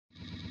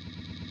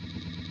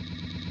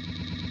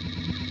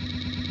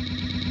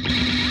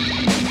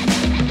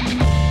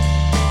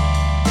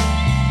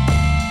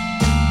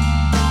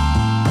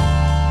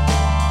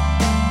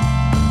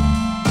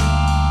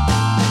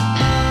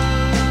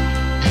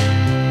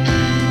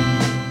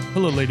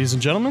Hello, ladies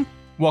and gentlemen.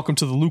 Welcome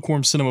to the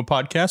Lukewarm Cinema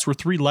Podcast, where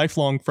three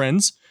lifelong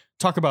friends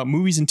talk about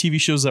movies and TV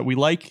shows that we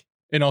like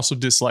and also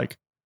dislike.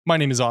 My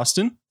name is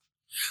Austin.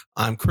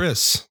 I'm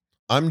Chris.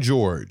 I'm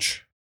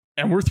George.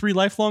 And we're three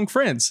lifelong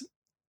friends.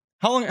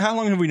 How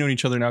long have we known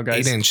each other now,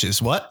 guys? 8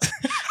 inches. What?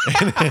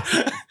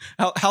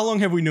 How long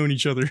have we known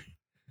each other?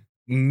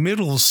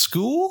 Middle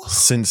school?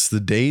 Since the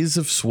days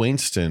of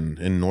Swainston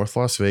in North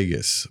Las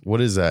Vegas. What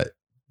is that?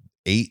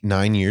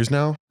 8-9 years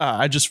now?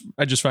 I just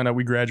found out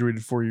we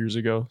graduated 4 years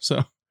ago.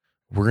 So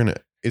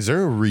is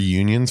there a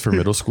reunions for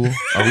middle school?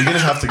 Are we gonna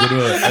have to go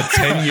to a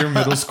 10-year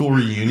middle school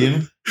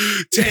reunion?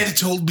 Dad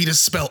told me to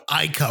spell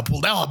I-cup. Well,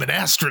 now I'm an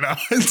astronaut.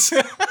 Let's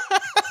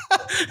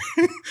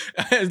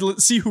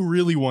see who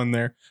really won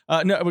there.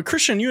 No, but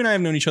Christian, you and I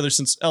have known each other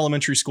since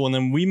elementary school, and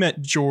then we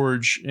met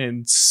George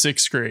in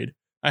 6th grade.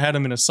 I had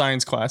him in a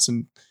science class,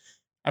 and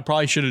I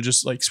probably should have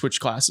just switched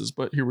classes,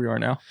 but here we are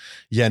now.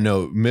 Yeah,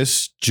 no,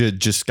 Miss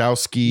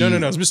Jaskowski. No,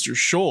 it's Mr.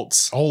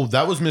 Schultz. Oh,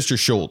 that was Mr.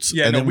 Schultz.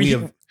 Yeah, and then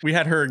we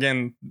had her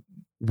again.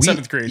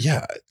 7th grade.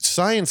 Yeah.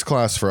 Science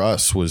class for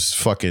us was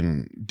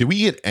fucking. Did we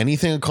get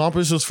anything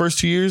accomplished those first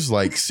 2 years?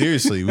 Like,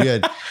 seriously, we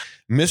had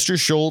Mr.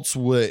 Schultz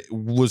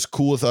was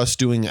cool with us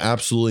doing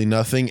absolutely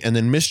nothing. And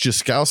then Miss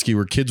Jaskowski,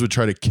 where kids would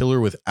try to kill her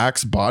with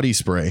Axe body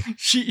spray.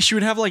 She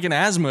would have an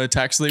asthma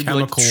attack. So they'd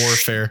chemical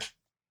warfare.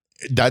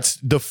 That's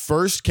the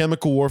first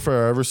chemical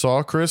warfare I ever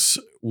saw, Chris,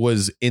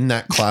 was in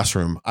that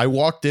classroom. I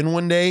walked in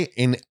one day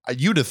and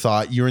you'd have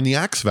thought you were in the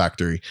Axe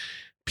factory.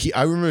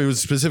 I remember it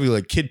was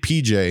specifically Kid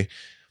PJ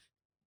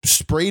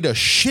sprayed a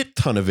shit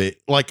ton of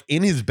it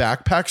in his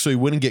backpack so he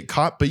wouldn't get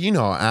caught. But you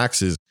know how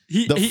Axe is.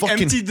 He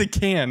emptied the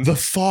can. The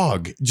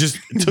fog just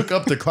took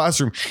up the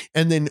classroom.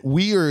 And then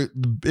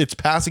it's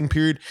passing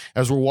period.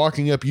 As we're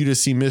walking up, you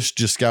just see Miss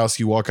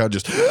Jaskowski walk out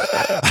just.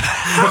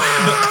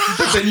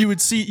 But then you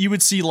would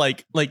see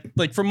like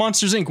from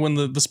Monsters Inc.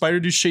 when the spider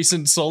dude's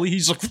chasing Sully,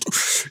 he's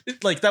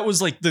like that was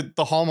the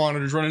hall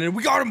monitors running in.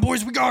 We got him,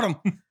 boys, we got him.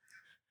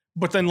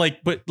 But then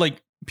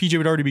PJ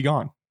would already be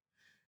gone.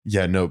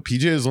 Yeah, no,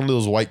 PJ is one of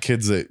those white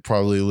kids that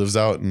probably lives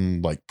out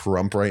in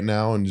Pahrump right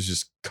now and is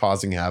just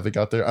causing havoc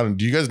out there.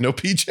 Do you guys know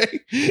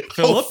PJ?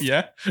 Philip,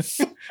 yeah.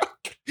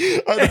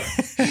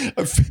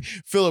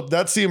 Philip,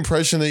 that's the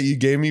impression that you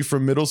gave me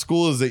from middle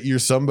school, is that you're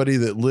somebody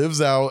that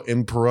lives out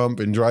in Pahrump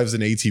and drives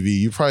an ATV.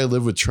 You probably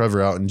live with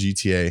Trevor out in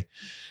GTA.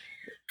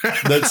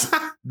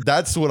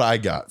 That's what I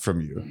got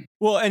from you.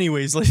 Well,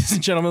 anyways, ladies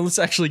and gentlemen, let's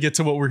actually get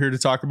to what we're here to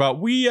talk about.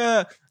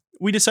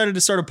 We decided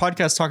to start a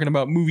podcast talking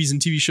about movies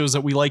and TV shows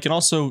that we like and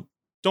also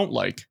don't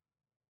like.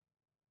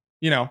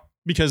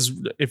 Because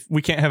if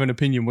we can't have an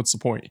opinion, what's the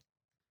point?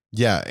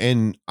 Yeah,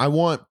 and I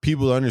want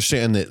people to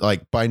understand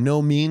that by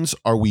no means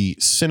are we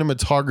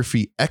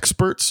cinematography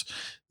experts.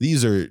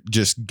 These are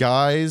just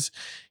guys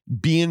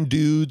being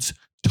dudes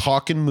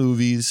talking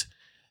movies.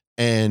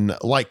 And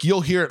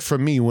you'll hear it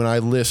from me when I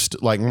list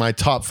my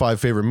top 5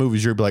 favorite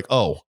movies. You'll be like,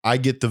 oh, I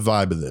get the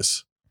vibe of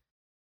this.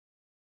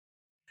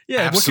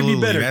 Yeah, absolutely.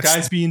 What could be better?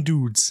 Guys being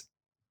dudes.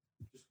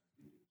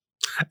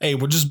 Hey,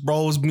 we're just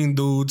bros being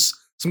dudes.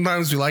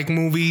 Sometimes we like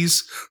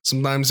movies.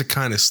 Sometimes it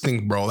kind of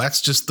stink, bro.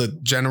 That's just the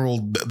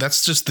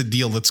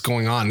deal that's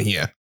going on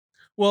here.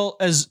 Well,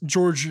 as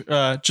George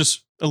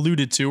just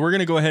alluded to, we're going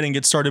to go ahead and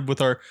get started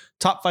with our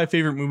top 5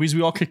 favorite movies.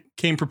 We all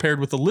came prepared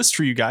with a list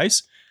for you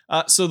guys.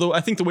 So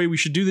I think the way we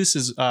should do this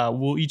is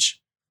we'll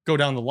each go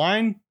down the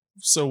line.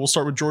 So we'll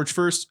start with George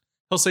first.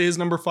 He'll say his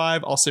number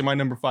 5. I'll say my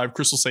number 5.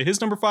 Chris will say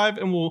his number 5,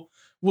 and we'll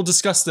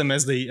discuss them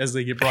as they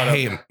get brought up.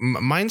 Hey,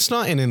 mine's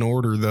not in an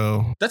order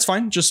though. That's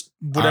fine. Just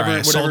whatever.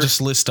 Right, so I'll just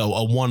list a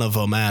one of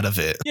them out of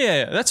it.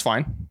 Yeah, that's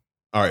fine.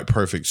 All right,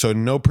 perfect. So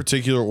no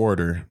particular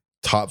order.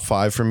 Top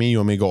 5 for me. You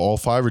want me to go all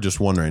 5 or just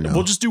one right now?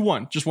 We'll just do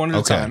one. Just one at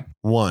a time.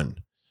 1.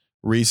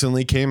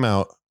 Recently came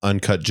out,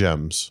 Uncut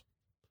Gems.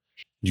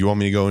 You want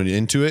me to go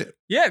into it?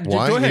 Yeah,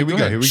 why? Go ahead.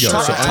 Here we go.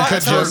 So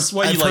Uncut Gems.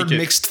 I've heard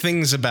mixed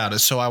things about it,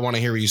 so I want to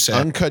hear what you say.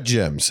 Uncut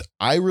Gems.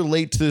 I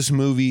relate to this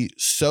movie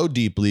so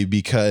deeply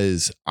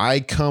because I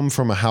come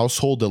from a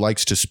household that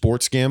likes to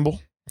sports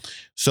gamble.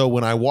 So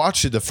when I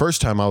watched it the first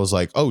time, I was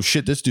like, oh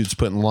shit, this dude's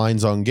putting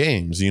lines on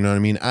games. You know what I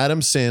mean? Adam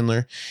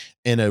Sandler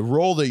in a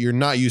role that you're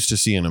not used to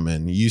seeing him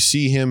in. You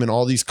see him in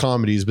all these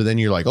comedies, but then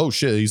you're like, oh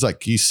shit,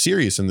 he's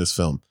serious in this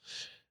film.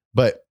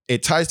 But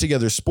it ties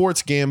together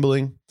sports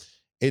gambling.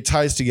 It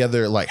ties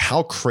together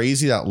how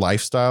crazy that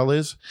lifestyle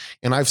is.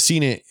 And I've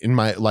seen it in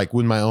my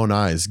with my own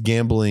eyes,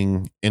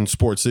 gambling in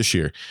sports this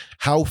year,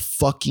 how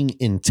fucking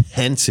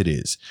intense it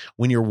is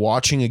when you're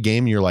watching a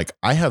game and you're like,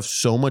 I have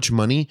so much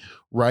money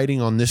riding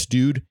on this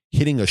dude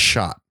hitting a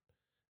shot,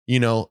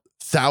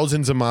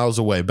 thousands of miles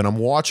away, but I'm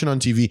watching on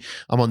TV.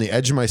 I'm on the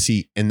edge of my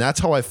seat. And that's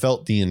how I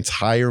felt the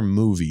entire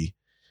movie.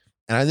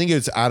 And I think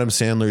it's Adam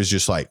Sandler is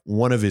just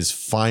one of his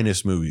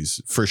finest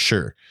movies for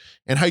sure.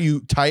 And how you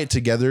tie it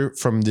together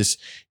from this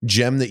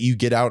gem that you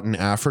get out in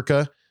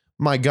Africa.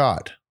 My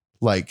God,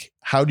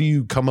 how do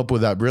you come up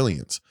with that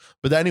brilliance?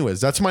 But anyways,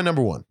 that's my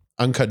number 1,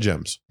 Uncut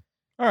Gems.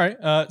 All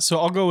right.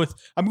 So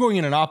I'm going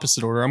in an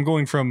opposite order. I'm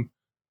going from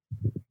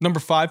number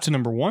 5 to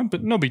number 1,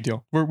 but no big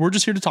deal. We're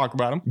just here to talk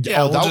about them.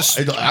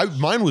 Yeah,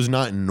 mine was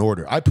not in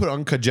order. I put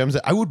Uncut Gems.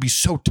 I would be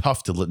so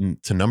tough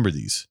to number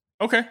these.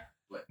 Okay.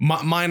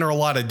 Mine are a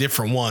lot of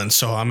different ones,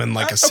 so I'm in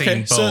like a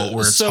same boat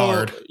where it's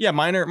hard. Yeah,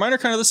 mine are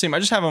kind of the same. I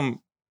just have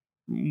them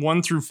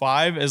 1 through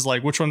 5 as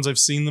like which ones I've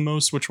seen the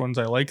most, which ones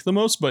I like the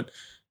most, but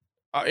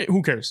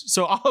who cares?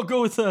 So I'll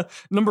go with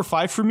number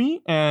 5 for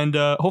me, and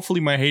hopefully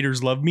my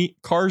haters love me.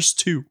 Cars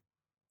 2.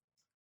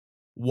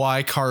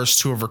 Why Cars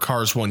 2 over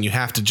Cars 1? You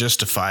have to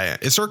justify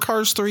it. Is there a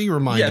Cars 3?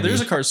 Remind me. Yeah,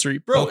 there's a Cars 3.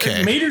 Bro,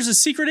 okay. Mater's a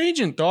secret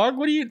agent, dog.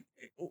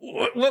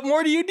 What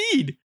more do you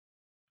need?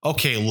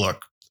 Okay,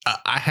 look.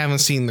 I haven't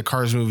seen the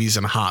Cars movies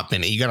in a hot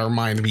minute. You got to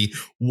remind me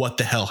what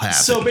the hell happened.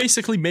 So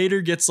basically,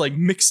 Mater gets like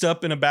mixed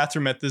up in a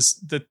bathroom at this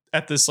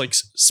like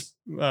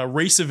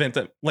race event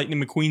that Lightning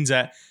McQueen's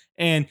at,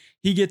 and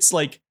he gets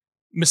like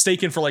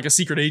mistaken for like a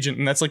secret agent,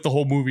 and that's like the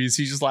whole movie. He's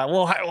just like,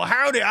 well,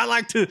 howdy, I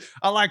like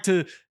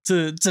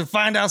to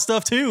find out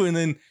stuff too, and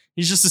then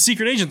he's just a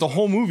secret agent the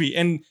whole movie,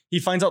 and he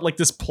finds out like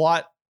this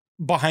plot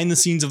behind the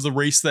scenes of the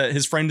race that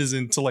his friend is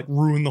in to like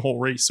ruin the whole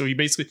race. So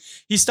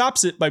he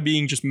stops it by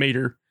being just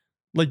Mater.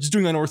 Like just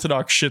doing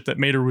unorthodox shit that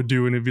Mater would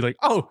do, and it'd be like,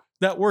 oh,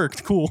 that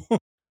worked, cool.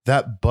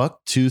 That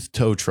buck-tooth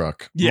tow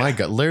truck. Yeah. My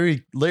God,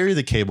 Larry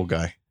the Cable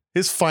Guy.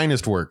 His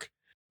finest work.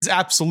 His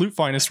absolute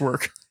finest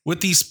work.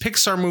 With these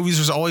Pixar movies,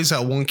 there's always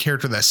that one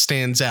character that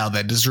stands out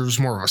that deserves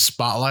more of a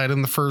spotlight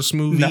in the first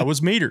movie. That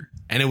was Mater.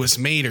 And it was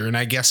Mater. And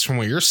I guess from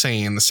what you're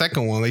saying, the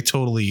second one, they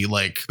totally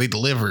they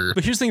deliver.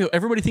 But here's the thing though,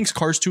 everybody thinks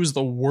Cars 2 is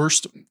the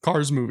worst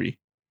Cars movie.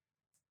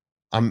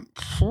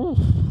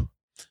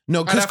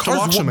 No,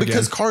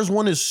 because Cars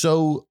 1 is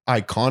so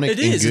iconic. It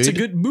is. It's a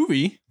good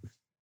movie.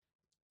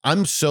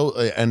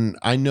 And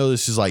I know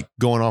this is like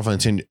going off on a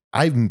tangent.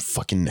 I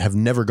fucking have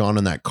never gone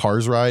on that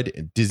Cars ride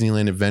at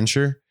Disneyland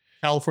Adventure.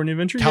 California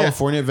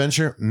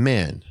Adventure,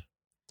 man.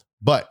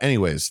 But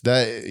anyways,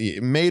 that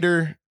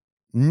Mater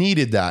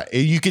needed that.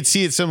 You could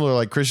see it similar,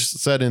 like Chris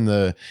said in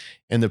the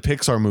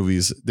Pixar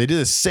movies. They did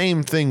the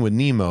same thing with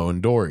Nemo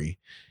and Dory,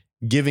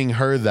 giving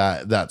her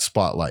that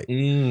spotlight.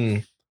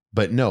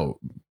 But no,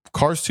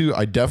 Cars 2,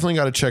 I definitely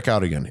got to check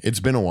out again. It's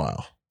been a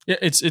while. Yeah,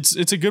 it's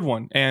a good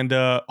one, and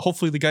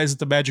hopefully the guys at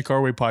the Magic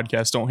Our Way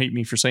podcast don't hate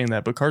me for saying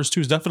that. But Cars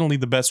 2 is definitely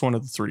the best one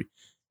of the 3.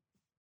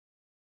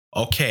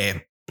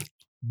 Okay.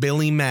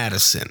 Billy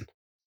Madison,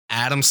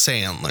 Adam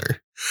Sandler.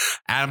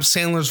 Adam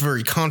Sandler's a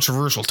very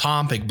controversial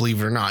topic, believe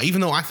it or not,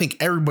 even though I think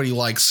everybody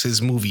likes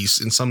his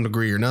movies in some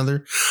degree or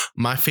another.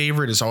 My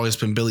favorite has always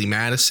been Billy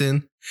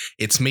Madison.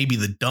 It's maybe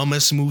the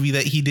dumbest movie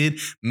that he did.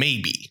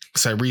 Maybe.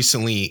 Because I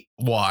recently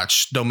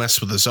watched Don't Mess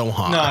with the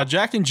Zohan. Nah,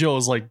 Jack and Jill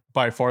is like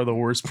by far the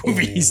worst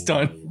movie he's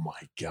done. Oh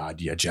my God.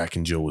 Yeah, Jack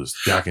and Jill was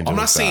I'm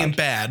not saying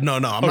bad. No.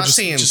 I'm not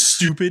saying just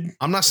stupid.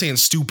 I'm not saying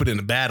stupid in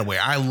a bad way.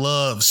 I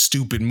love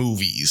stupid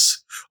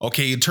movies.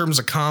 Okay, in terms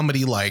of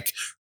comedy, like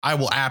I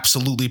will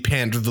absolutely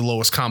pander the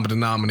lowest common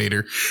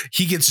denominator.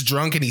 He gets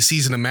drunk and he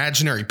sees an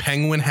imaginary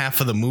penguin half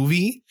of the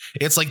movie.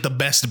 It's like the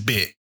best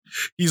bit.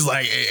 He's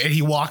like, and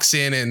he walks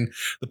in and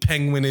the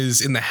penguin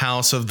is in the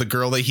house of the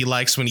girl that he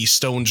likes when he's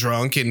stone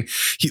drunk. And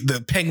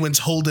the penguin's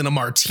holding a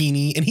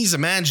martini and he's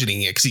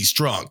imagining it because he's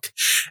drunk.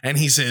 And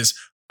he says,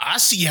 I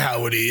see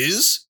how it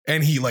is.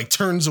 And he like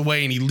turns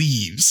away and he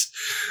leaves.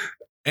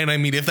 And I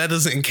mean, if that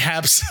doesn't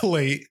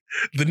encapsulate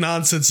the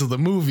nonsense of the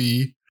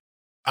movie,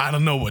 I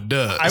don't know what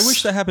does. I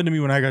wish that happened to me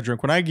when I got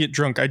drunk. When I get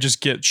drunk, I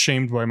just get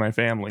shamed by my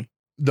family.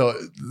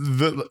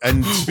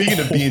 And speaking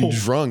of being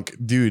drunk,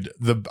 dude,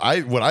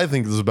 what I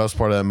think is the best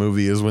part of that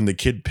movie is when the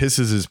kid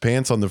pisses his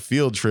pants on the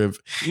field trip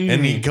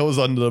and he goes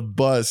onto the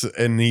bus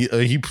and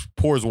he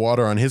pours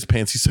water on his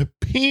pants. He said,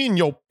 "Peeing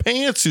your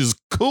pants is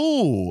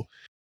cool."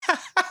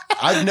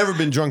 I've never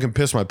been drunk and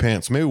pissed my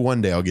pants. Maybe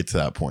one day I'll get to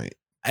that point.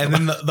 And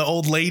then the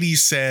old lady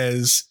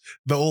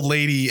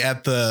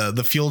at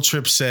the field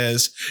trip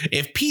says,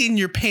 if peeing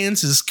your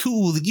pants is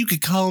cool, then you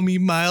could call me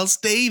Miles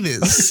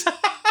Davis.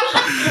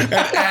 And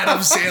Adam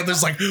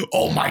Sandler's like,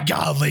 oh my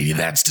God, lady,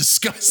 that's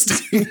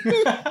disgusting.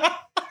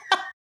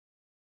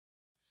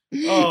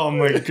 Oh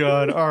my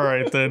God. All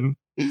right, then.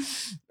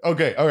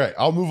 Okay. All right.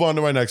 I'll move on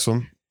to my next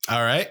one.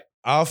 All right.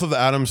 Off of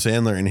Adam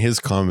Sandler and his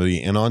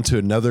comedy and onto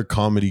another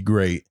comedy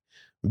great,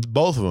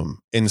 both of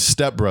them in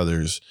Step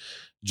Brothers,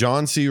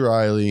 John C.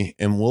 Reilly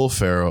and Will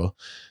Ferrell.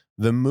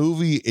 The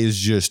movie is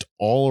just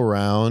all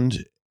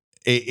around.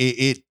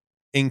 It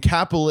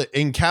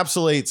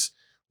encapsulates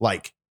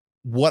like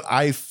what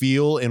I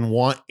feel and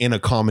want in a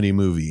comedy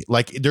movie.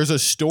 Like there's a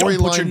storyline. Don't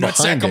put your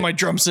nutsack on my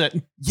drum set.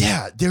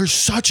 Yeah, there's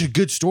such a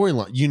good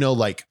storyline. You know,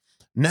 like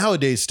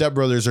nowadays, Step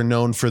Brothers are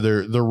known for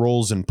their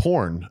roles in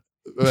porn.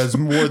 As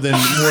more than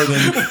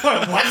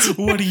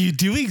what are you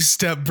doing,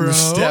 Step Bro?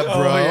 Step Bro.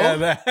 Oh, yeah,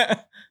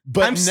 that.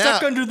 But I'm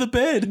stuck under the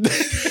bed.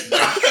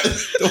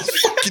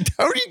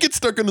 How do you get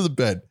stuck under the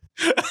bed?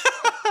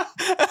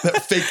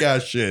 That fake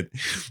ass shit.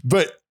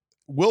 But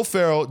Will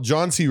Ferrell,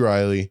 John C.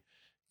 Reilly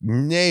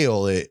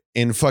nail it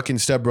in fucking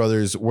Step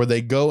Brothers, where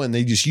they go and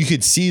you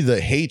could see the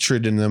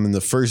hatred in them in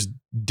the first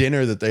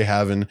dinner that they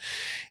have, and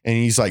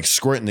he's like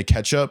squirting the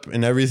ketchup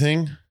and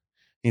everything.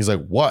 He's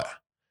like, what?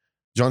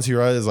 John C.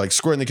 Reilly is like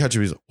squirting the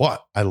ketchup. He's like,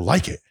 what? I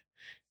like it.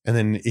 And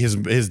then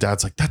his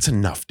dad's like, that's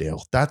enough,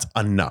 Dale. That's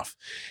enough.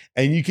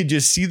 And you could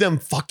just see them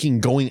fucking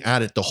going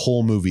at it the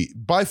whole movie.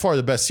 By far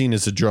the best scene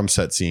is the drum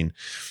set scene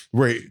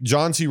where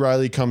John C.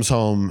 Reilly comes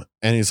home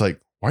and he's like,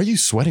 why are you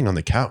sweating on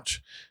the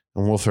couch?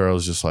 And Will Ferrell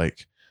is just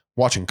like,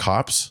 watching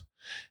Cops.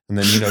 And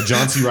then,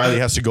 John C. Reilly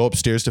has to go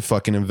upstairs to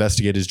fucking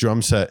investigate his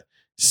drum set,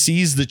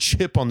 sees the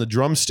chip on the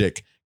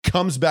drumstick,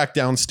 comes back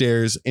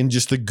downstairs in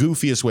just the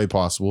goofiest way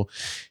possible.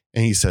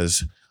 And he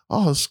says,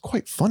 oh, it's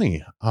quite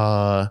funny.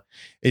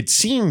 It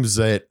seems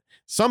that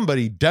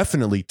somebody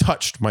definitely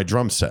touched my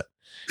drum set.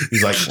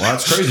 He's like, well,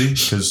 that's crazy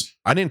because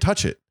I didn't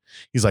touch it.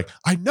 He's like,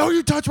 I know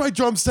you touched my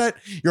drum set.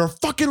 You're a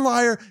fucking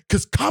liar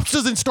because Cops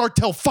doesn't start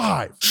till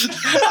 5.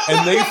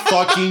 And they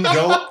fucking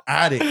go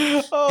at it.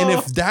 And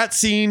if that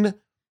scene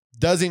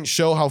doesn't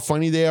show how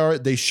funny they are,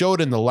 they show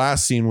it in the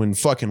last scene when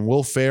fucking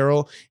Will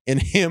Ferrell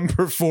and him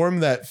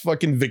perform that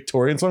fucking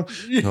Victorian song.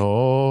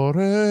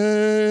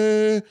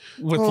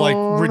 With like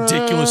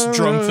ridiculous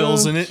drum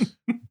fills in it.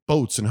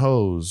 Boats and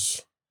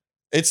hoes.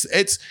 It's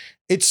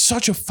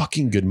such a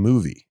fucking good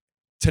movie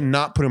to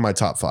not put in my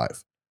top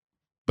 5.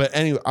 But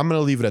anyway, I'm going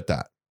to leave it at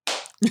that.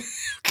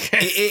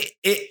 Okay.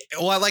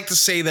 Well, I like to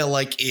say that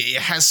like it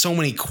has so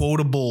many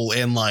quotable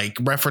and like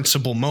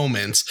referenceable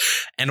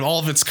moments, and all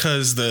of it's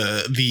because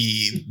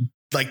the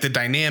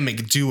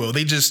dynamic duo,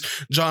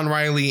 John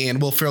Reilly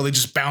and Will Ferrell, they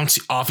just bounce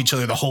off each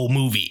other the whole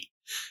movie.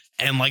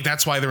 And like,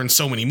 that's why they're in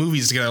so many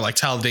movies together, like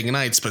Talladega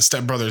Nights, but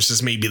Step Brothers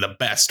is maybe the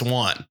best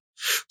one.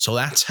 So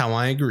that's how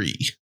I agree.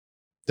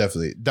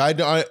 Definitely.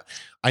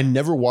 I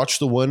never watched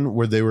the one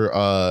where they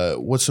were,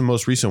 what's the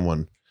most recent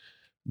one?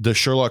 The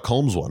Sherlock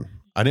Holmes one.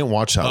 I didn't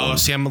watch that one. Oh,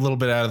 see, I'm a little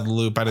bit out of the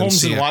loop. I didn't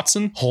see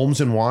Watson?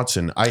 Holmes and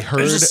Watson. I heard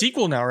there's a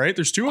sequel now, right?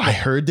 There's 2 of them. I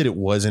heard that it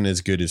wasn't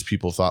as good as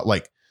people thought.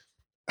 Like,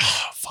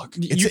 fuck.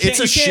 It's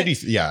a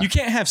shitty. Yeah. You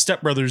can't have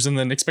Step Brothers and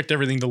then expect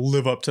everything to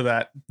live up to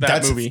that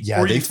movie.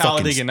 Yeah, or even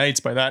Talladega Nights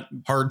by that.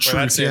 Hard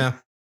truth, yeah.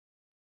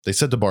 They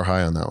set the bar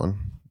high on that one.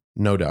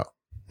 No doubt.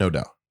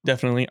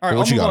 Definitely. All right,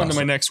 I'll move on to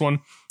my next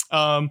one.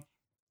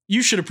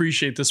 You should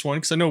appreciate this one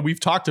because I know we've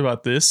talked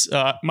about this.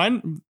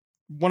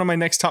 One of my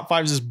next top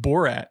 5s is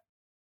Borat.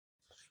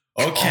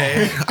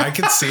 Okay, I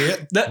can see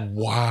it.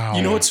 Wow.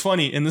 You know what's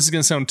funny? And this is going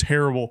to sound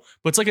terrible,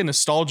 but it's like a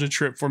nostalgia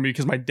trip for me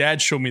because my dad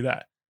showed me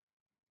that.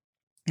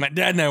 My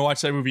dad and I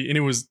watched that movie and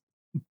it was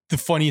the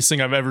funniest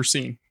thing I've ever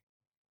seen.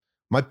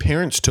 My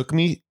parents took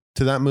me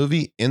to that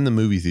movie in the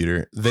movie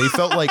theater. They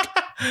felt like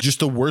just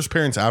the worst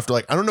parents after.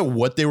 Like, I don't know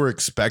what they were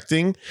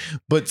expecting,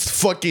 but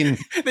fucking.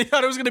 They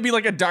thought it was going to be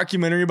like a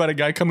documentary about a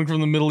guy coming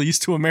from the Middle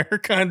East to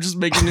America and just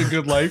making a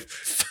good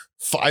life.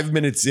 5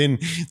 minutes in,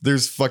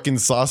 there's fucking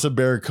Sacha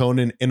Baron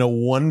Cohen in a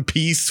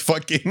one-piece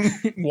fucking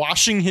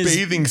washing his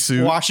bathing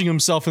suit, washing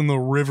himself in the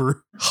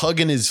river,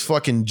 hugging his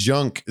fucking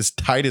junk as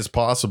tight as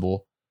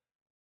possible.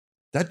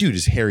 That dude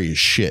is hairy as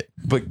shit.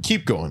 But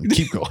keep going.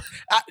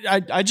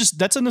 I just,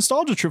 that's a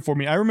nostalgia trip for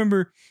me. I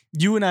remember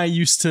you and I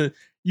used to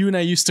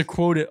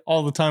quote it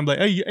all the time, like,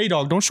 hey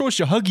dog, don't show us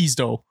your huggies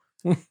though.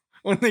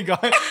 When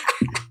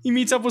he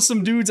meets up with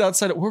some dudes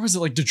outside of, where was it,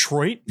 like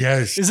Detroit?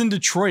 Yes, it's in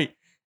Detroit.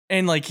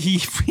 And like he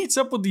meets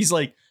up with these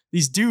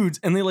dudes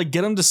and they like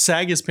get him to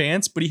sag his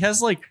pants, but he has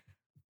like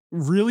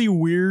really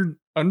weird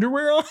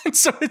underwear on.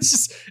 So it's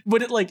just,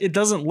 but it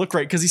doesn't look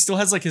right because he still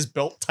has like his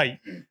belt tight,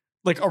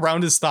 like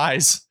around his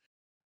thighs.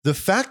 The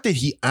fact that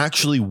he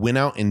actually went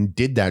out and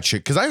did that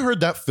shit, because I heard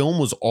that film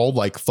was all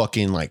like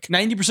fucking like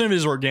 90% of it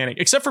is organic,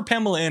 except for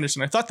Pamela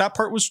Anderson. I thought that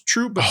part was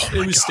true, but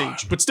it was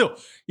staged. But still,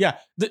 yeah,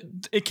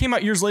 it came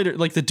out years later.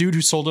 Like the dude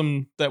who sold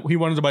him that he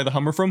wanted to buy the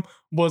Hummer from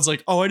was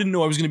like, "Oh, I didn't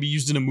know I was going to be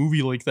used in a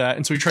movie like that,"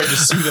 and so he tried to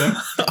sue them.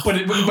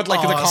 But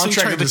like the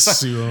contract, to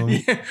sue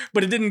him. Yeah,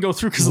 but it didn't go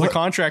through because of the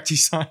contract he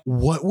signed.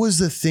 What was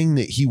the thing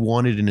that he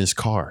wanted in his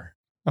car?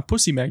 A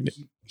pussy magnet.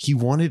 He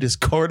wanted his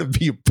car to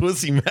be a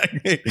pussy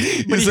magnet. But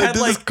he said,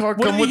 does this car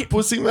come with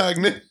pussy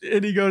magnet?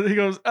 And he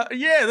goes,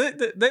 yeah,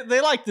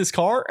 they like this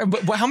car.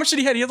 But how much did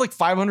he have? He had like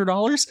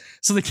 $500.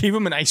 So they gave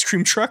him an ice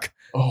cream truck.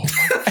 Oh,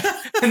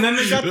 and then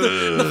they got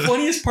the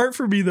funniest part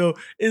for me though,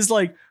 is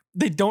like,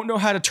 they don't know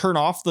how to turn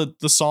off the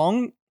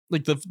song,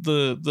 like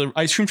the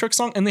ice cream truck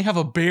song. And they have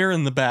a bear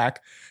in the back.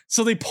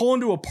 So they pull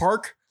into a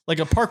park, like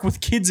a park with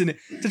kids in it,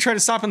 to try to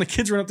stop. And the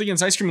kids run up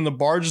against ice cream and the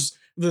bar just,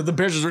 the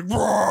bears just like,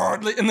 roar,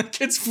 and the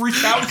kids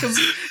freak out because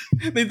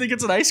they think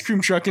it's an ice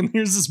cream truck and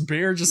here's this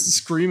bear just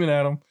screaming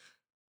at them.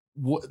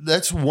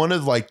 That's one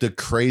of like the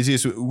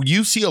craziest.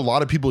 You see a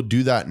lot of people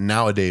do that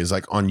nowadays,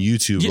 like on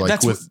YouTube. Yeah, like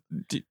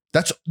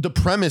that's the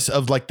premise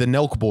of like the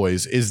Nelk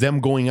Boys, is them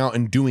going out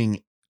and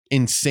doing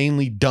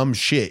insanely dumb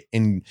shit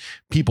and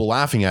people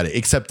laughing at it.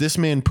 Except this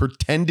man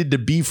pretended to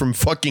be from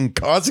fucking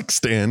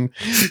Kazakhstan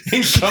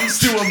and comes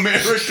to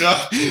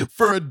America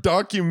for a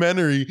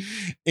documentary,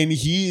 and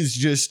he's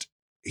just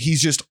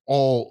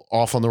all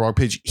off on the wrong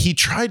page. He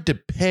tried to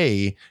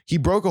pay. He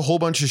broke a whole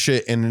bunch of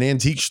shit in an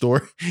antique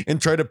store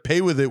and tried to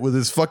pay with it with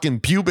his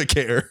fucking pubic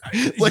hair.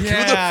 Like, who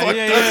the fuck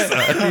does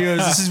that? He goes,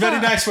 this is very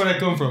nice where I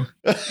come from.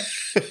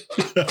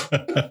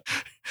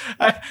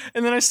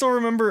 And then I still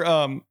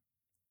remember,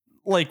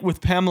 like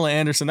with Pamela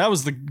Anderson, that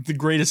was the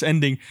greatest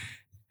ending.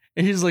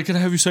 And he's like, "Can I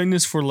have you sign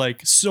this for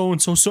like so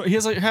and so?" So he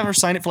has like have her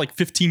sign it for like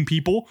 15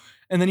 people,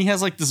 and then he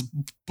has like this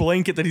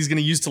blanket that he's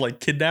gonna use to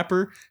like kidnap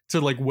her to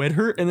like wed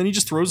her, and then he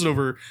just throws it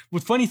over. The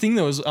funny thing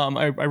though is,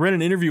 I read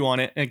an interview on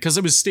it, and because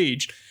it was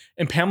staged,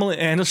 and Pamela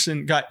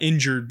Anderson got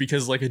injured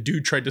because like a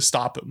dude tried to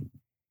stop him.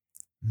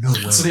 No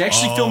way. So they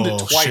actually filmed it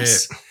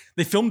twice. Shit.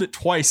 They filmed it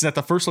twice, and at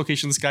the first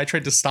location, this guy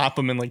tried to stop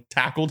him and like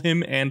tackled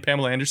him and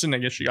Pamela Anderson. I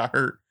guess she got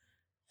hurt.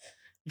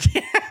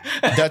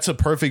 That's a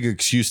perfect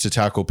excuse to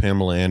tackle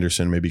Pamela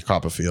Anderson, maybe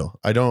Copperfield.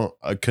 I don't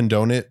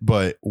condone it,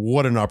 but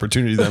what an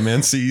opportunity that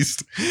man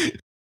seized.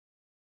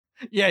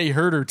 Yeah, he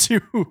hurt her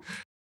too.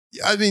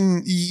 I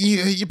mean,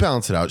 you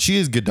balance it out. She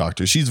is a good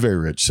doctor. She's very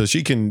rich, so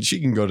she can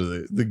go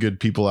to the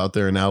good people out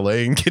there in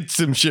LA and get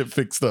some shit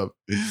fixed up.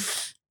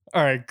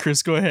 All right,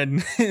 Chris, go ahead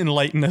and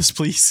enlighten us,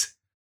 please.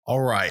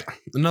 All right.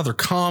 Another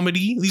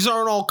comedy. These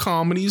aren't all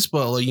comedies,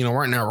 but you know,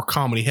 right now we're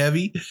comedy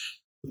heavy.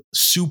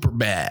 Super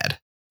Bad.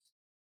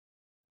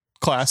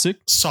 Classic.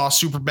 Saw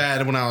Super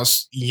Bad when I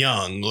was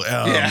young.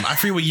 Yeah. I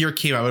forget what year it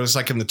came out. It was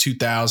like in the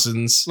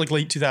 2000s. Like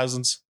late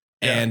 2000s.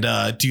 Yeah.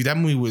 And dude, that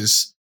movie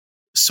was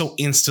so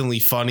instantly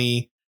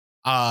funny.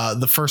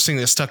 The first thing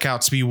that stuck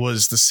out to me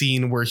was the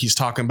scene where he's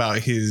talking about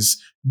his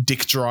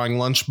dick drawing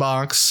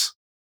lunchbox.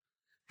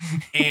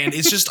 And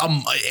it's just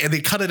and they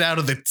cut it out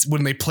of it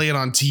when they play it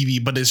on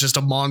TV, but it's just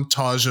a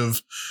montage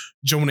of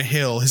Jonah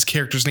Hill. His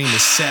character's name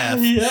is Seth.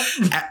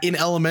 Yep. In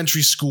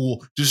elementary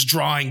school, just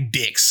drawing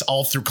dicks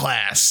all through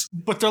class.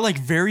 But they're like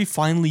very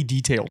finely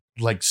detailed.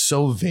 Like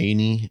so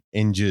veiny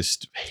and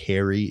just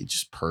hairy,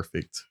 just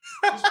perfect.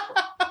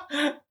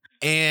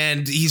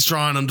 And he's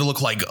drawing them to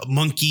look like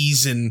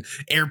monkeys and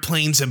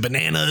airplanes and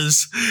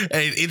bananas.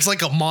 And it's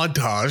like a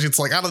montage. It's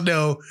like, I don't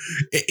know.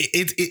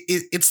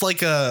 It's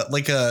like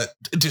a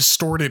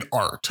distorted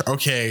art.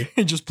 Okay.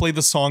 And just play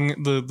the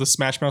song, the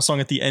Smash Mouth song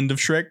at the end of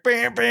Shrek.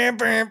 Bam, bam,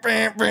 bam,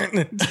 bam, bam.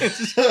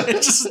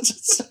 It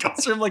just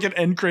goes from like an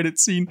end credit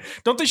scene.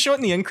 Don't they show it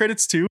in the end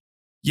credits too?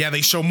 Yeah,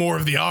 they show more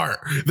of the art.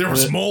 There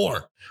was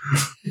more.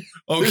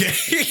 Okay.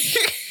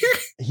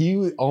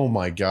 Oh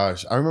my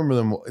gosh. I remember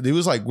them. It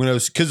was like when I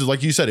was, because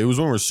like you said, it was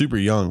when we were super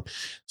young.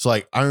 So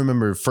like, I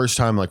remember first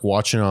time like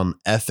watching on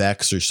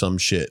FX or some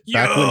shit.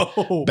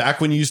 Back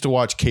when you used to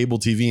watch cable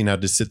TV and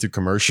had to sit through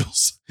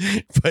commercials.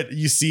 But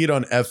you see it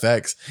on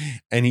FX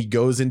and he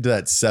goes into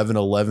that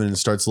 7-Eleven and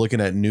starts looking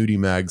at nudie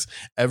mags.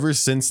 Ever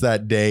since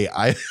that day,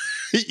 I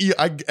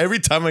every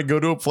time I go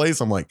to a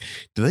place, I'm like,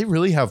 do they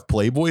really have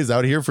Playboys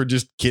out here for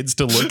just kids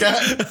to look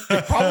at?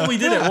 They probably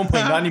did at one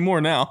point, not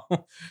anymore now.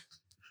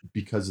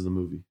 Because of the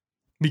movie.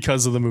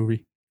 Because of the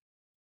movie.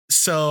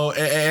 So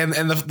and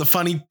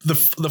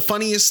the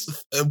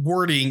funniest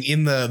wording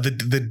in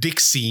the dick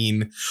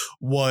scene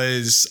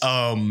was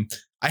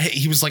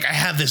he was like, I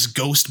have this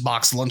ghost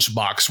box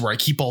lunchbox where I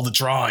keep all the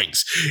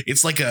drawings.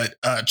 It's like a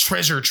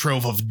treasure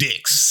trove of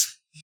dicks.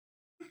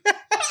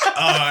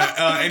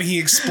 And he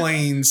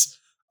explains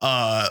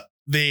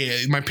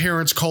my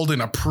parents called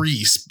in a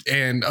priest,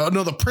 and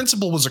no, the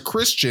principal was a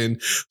Christian,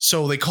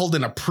 so they called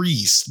in a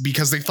priest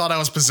because they thought I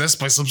was possessed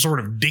by some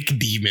sort of dick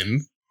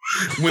demon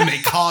when they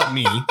caught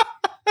me.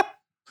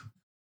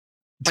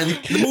 And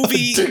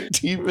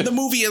the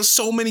movie has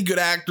so many good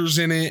actors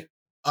in it.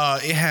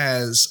 It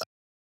has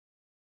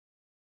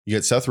you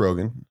get Seth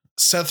Rogen,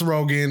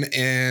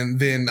 and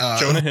then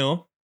Jonah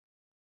Hill.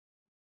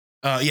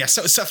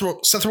 Seth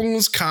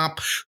Rogen's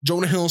cop,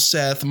 Jonah Hill,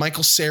 Seth,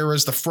 Michael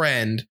Cera's the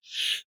friend.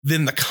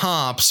 Then the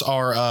cops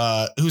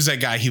are who's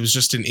that guy? He was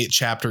just in It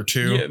Chapter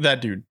 2. Yeah,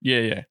 that dude.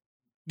 Yeah.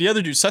 The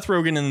other dude, Seth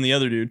Rogen, and then the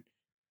other dude.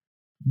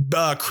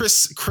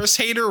 Chris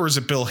Hader, or is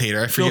it Bill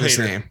Hader? I forget his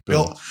name.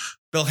 Bill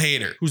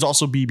Hader, who's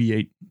also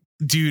BB-8.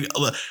 Dude,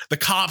 the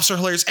cops are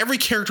hilarious. Every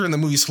character in the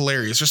movie is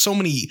hilarious. There's so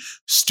many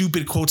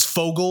stupid quotes.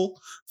 Fogel's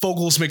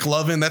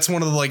McLovin. That's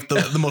one of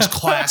the most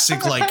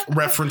classic, like,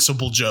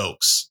 referenceable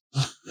jokes.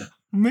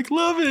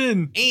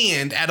 McLovin.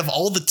 And out of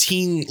all the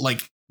teen,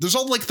 like, there's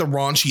all like the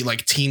raunchy,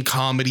 like, teen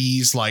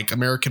comedies, like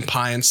American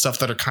Pie and stuff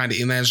that are kind of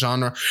in that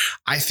genre.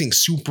 I think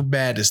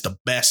Superbad is the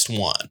best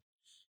one,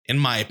 in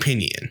my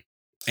opinion.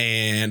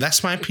 And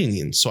that's my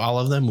opinion. So I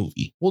love that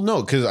movie. Well,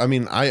 no, because I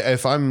mean,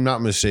 if I'm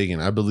not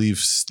mistaken, I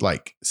believe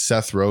like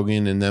Seth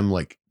Rogen and them,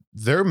 like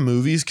their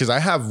movies, because I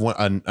have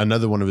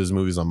another one of his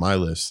movies on my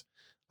list.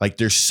 Like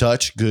they're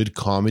such good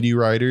comedy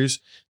writers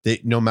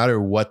that no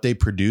matter what they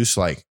produce,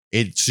 like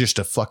it's just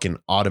a fucking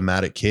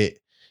automatic hit.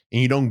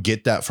 And you don't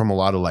get that from a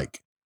lot of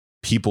like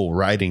people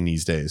writing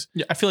these days.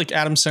 Yeah, I feel like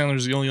Adam Sandler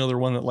is the only other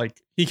one that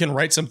like he can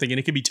write something and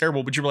it could be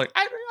terrible, but you're like,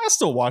 I'll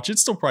still watch it.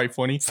 It's still probably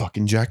funny.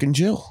 Fucking Jack and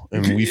Jill.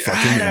 And we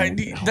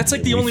fucking that's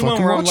like the only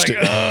one where I'm like,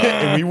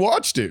 and we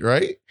watched it,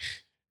 right?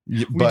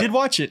 We did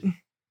watch it.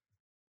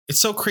 It's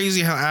so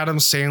crazy how Adam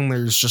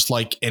Sandler is just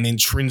like an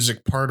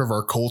intrinsic part of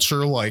our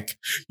culture. Like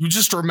you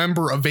just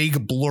remember a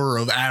vague blur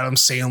of Adam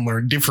Sandler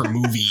in different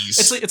movies.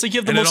 It's like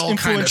you have the most influential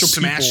kind of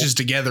smashes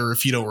people together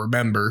if you don't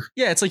remember.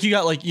 Yeah, it's like you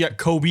got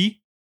Kobe,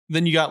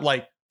 then you got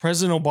like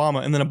President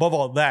Obama, and then above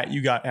all that,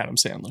 you got Adam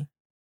Sandler.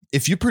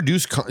 if you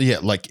produce,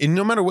 and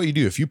no matter what you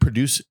do, if you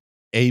produce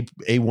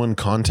A1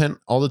 content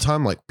all the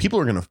time, like people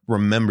are gonna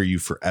remember you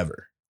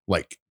forever.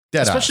 Like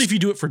dead especially ass. if you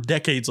do it for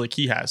decades, like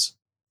he has.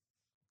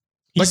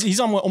 He's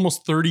on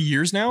almost 30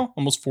 years now,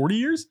 almost 40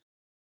 years.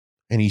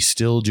 And he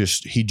still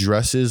he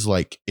dresses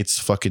like it's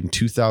fucking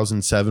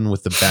 2007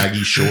 with the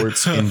baggy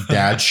shorts and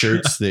dad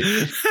shirts that.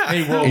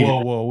 Hey,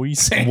 whoa. What are you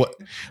saying?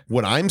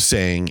 What I'm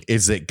saying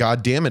is that,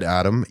 God damn it,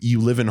 Adam, you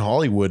live in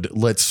Hollywood.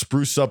 Let's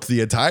spruce up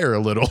the attire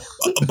a little.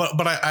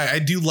 but I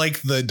do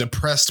like the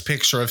depressed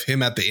picture of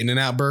him at the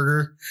In-N-Out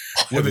Burger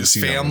with his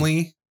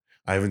family.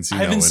 I haven't seen.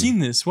 I haven't seen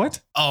this.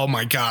 What? Oh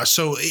my gosh!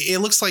 So it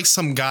looks like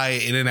some guy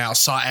at In-N-Out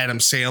saw Adam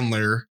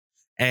Sandler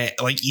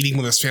like eating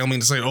with his family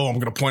and decided, oh, I'm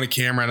going to point a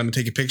camera at him and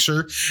take a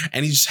picture.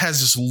 And he just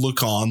has this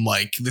look on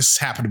like this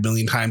has happened a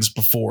million times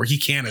before. He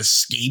can't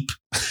escape.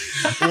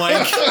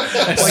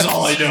 That's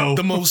all I know.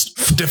 The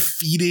most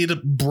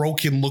defeated,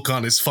 broken look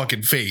on his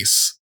fucking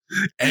face.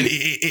 And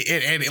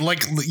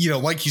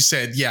like you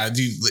said, yeah,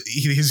 dude,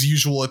 his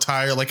usual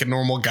attire, like a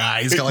normal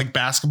guy. He's got like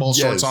basketball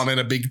shorts on and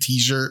a big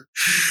t-shirt.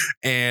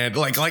 And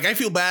like I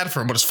feel bad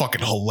for him, but it's fucking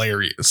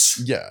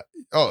hilarious. Yeah.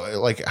 Oh,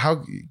 like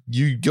how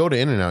you go to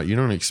In-N-Out, you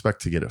don't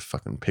expect to get a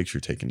fucking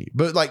picture taken of you.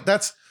 But like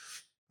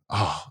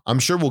I'm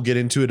sure we'll get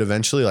into it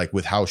eventually, like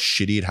with how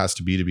shitty it has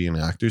to be an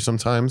actor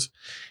sometimes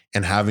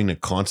and having to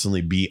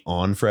constantly be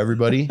on for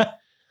everybody.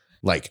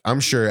 Like I'm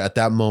sure at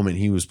that moment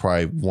he was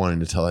probably wanting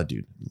to tell that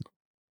dude,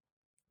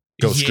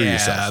 go screw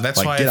yourself. Yeah, that's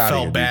like, why I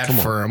felt bad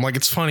for him. Like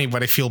it's funny,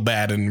 but I feel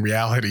bad in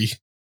reality.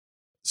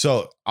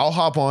 So I'll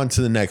hop on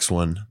to the next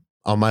one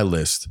on my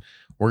list.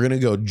 We're going to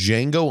go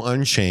Django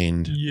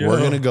Unchained. Yo. We're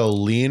going to go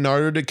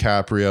Leonardo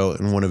DiCaprio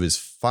in one of his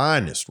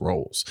finest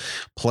roles,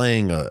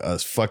 playing a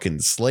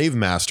fucking slave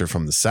master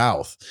from the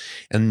South.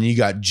 And then you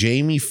got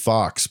Jamie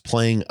Foxx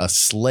playing a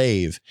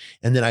slave.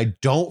 And then I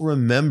don't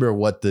remember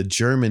what the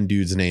German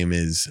dude's name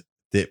is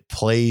that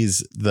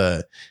plays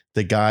the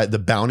guy, the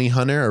bounty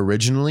hunter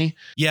originally.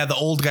 Yeah, the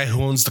old guy who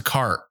owns the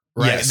cart,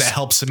 right? Yes. That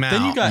helps him out.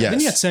 Then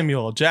you got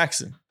Samuel L.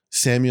 Jackson.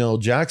 Samuel L.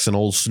 Jackson,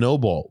 old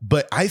Snowball.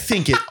 But I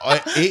think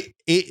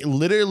it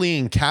literally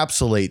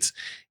encapsulates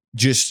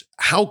just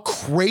how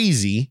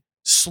crazy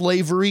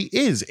slavery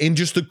is in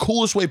just the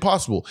coolest way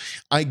possible.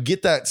 I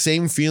get that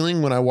same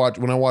feeling when I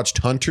watched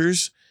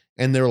Hunters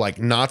and they're like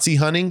Nazi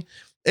hunting.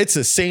 It's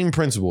the same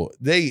principle.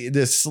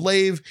 The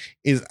slave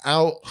is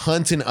out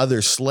hunting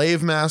other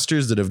slave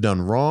masters that have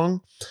done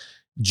wrong.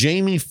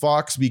 Jamie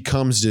Foxx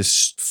becomes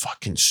this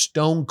fucking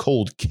stone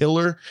cold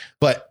killer,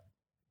 but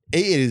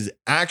it is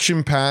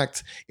action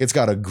packed. It's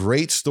got a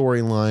great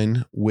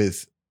storyline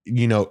with,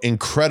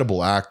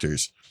 incredible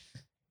actors.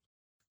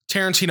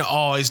 Tarantino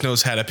always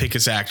knows how to pick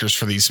his actors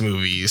for these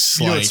movies.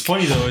 What's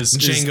funny though is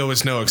Django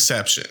is no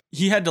exception.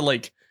 He had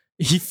to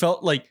he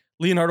felt like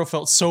Leonardo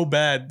felt so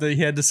bad that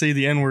he had to say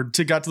the N-word.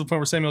 Got to the point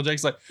where Samuel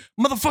Jackson's like,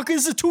 motherfucker,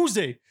 this is a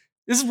Tuesday.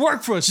 This is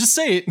work for us. Just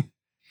say it.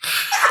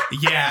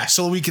 Yeah,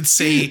 so we could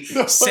say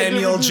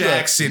Samuel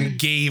Jackson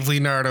gave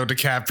Leonardo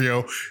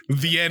DiCaprio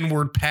the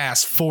N-word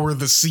pass for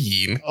the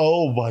scene.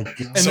 Oh my god!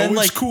 And so then,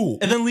 it's cool.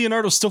 And then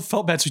Leonardo still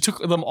felt bad, so he took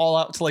them all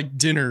out to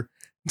dinner.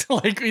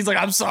 He's like,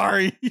 I'm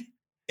sorry.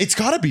 It's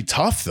got to be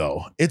tough,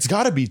 though. It's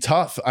got to be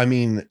tough. I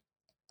mean,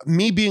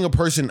 me being a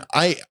person,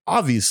 I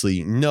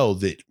obviously know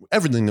that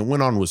everything that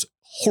went on was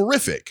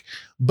horrific,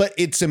 but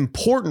it's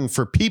important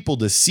for people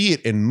to see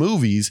it in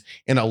movies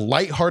in a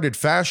lighthearted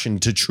fashion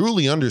to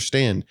truly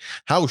understand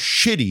how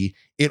shitty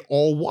it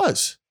all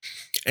was.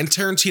 And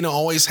Tarantino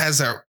always has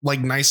that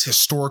nice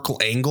historical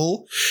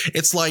angle.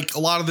 It's like a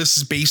lot of this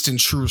is based in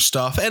true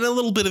stuff and a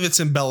little bit of its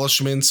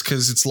embellishments,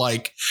 because it's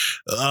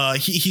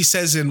he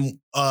says in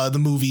the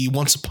movie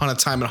Once Upon a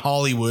Time in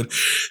Hollywood,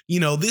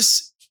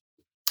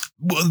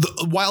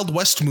 the Wild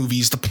West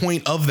movies, the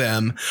point of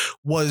them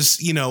was,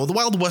 the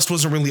Wild West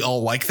wasn't really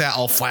all like that,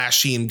 all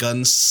flashy and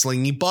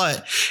gunslingy,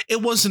 but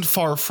it wasn't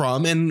far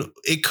from, and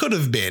it could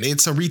have been.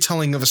 It's a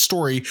retelling of a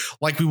story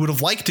like we would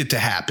have liked it to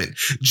happen.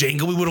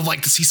 Django, we would have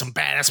liked to see some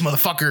badass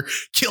motherfucker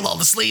kill all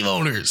the slave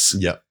owners.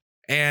 Yep.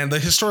 And the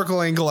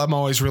historical angle I'm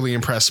always really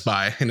impressed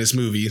by in his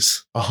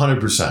movies.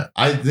 100%.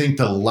 I think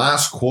the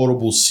last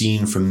quotable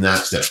scene from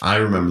that I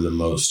remember the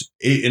most,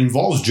 it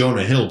involves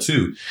Jonah Hill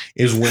too,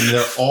 is when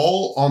they're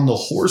all on the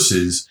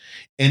horses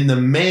and the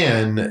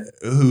man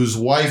whose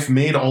wife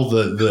made all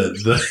the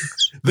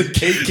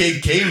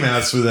KKK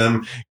masks for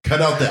them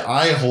cut out the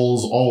eye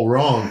holes all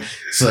wrong.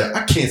 It's like,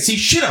 I can't see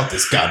shit out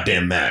this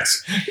goddamn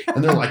mask.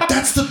 And they're like,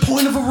 that's the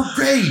point of a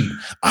brigade.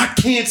 I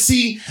can't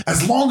see.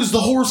 As long as the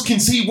horse can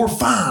see, we're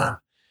fine.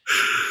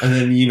 And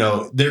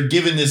then, they're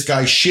giving this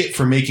guy shit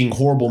for making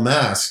horrible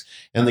masks.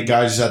 And the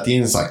guy just at the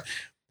end is like,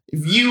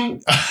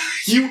 you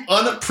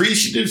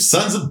unappreciative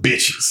sons of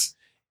bitches.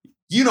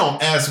 You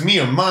don't ask me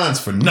or mines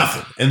for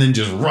nothing. And then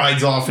just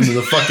rides off into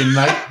the fucking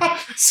night.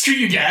 Screw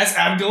you guys,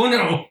 I'm going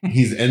home.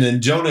 And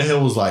then Jonah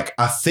Hill was like,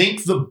 I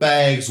think the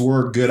bags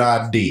were a good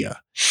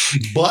idea.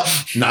 But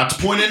not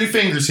to point any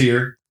fingers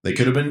here, they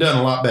could have been done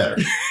a lot better.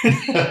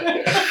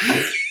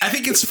 I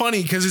think it's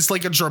funny because it's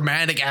like a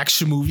dramatic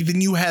action movie.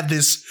 Then you have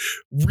this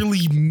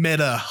really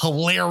meta,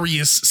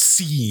 hilarious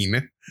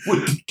scene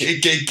with the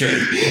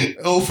KKK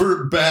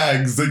over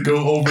bags that go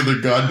over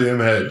the goddamn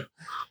head.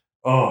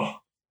 Oh,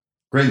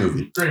 great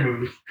movie. Great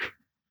movie.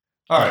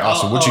 All right,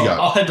 awesome. What you got?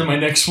 I'll head to my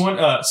next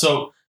one.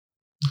 So,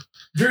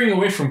 veering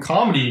away from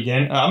comedy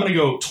again, I'm going to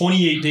go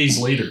 28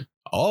 Days Later.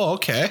 Oh,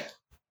 okay.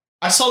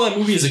 I saw that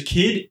movie as a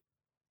kid,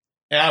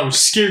 and I was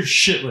scared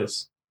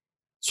shitless.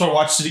 So I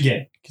watched it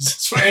again. Because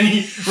that's what any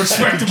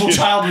respectable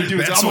child would do.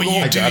 That's what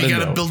you do. You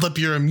got to build up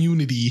your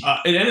immunity.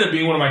 It ended up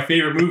being one of my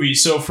favorite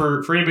movies. So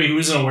for anybody who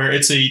isn't aware,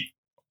 it's a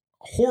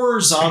horror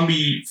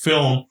zombie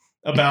film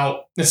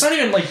about, it's not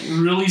even like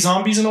really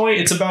zombies in a way.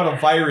 It's about a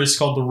virus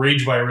called the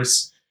Rage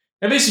virus.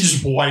 It basically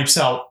just wipes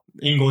out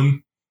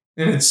England.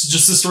 And it's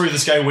just the story of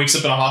this guy who wakes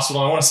up in a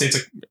hospital. I want to say it's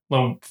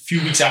a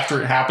few weeks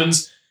after it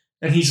happens.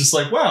 And he's just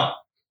like, wow,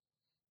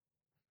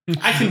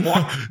 I can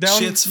walk down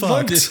Shit's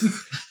London.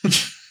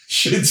 fucked.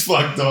 Shit's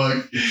fucked,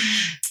 dog.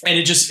 And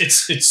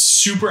it's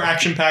super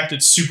action packed.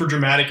 It's super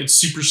dramatic. It's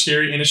super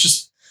scary. And it's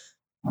just,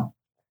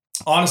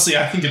 honestly,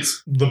 I think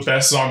it's the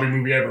best zombie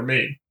movie ever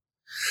made,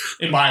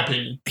 in my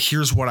opinion.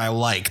 Here's what I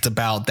liked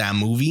about that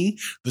movie.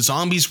 The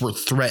zombies were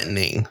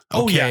threatening. Okay?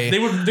 Oh yeah, they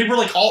were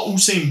like all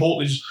Usain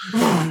Bolt.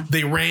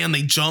 They ran,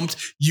 they jumped.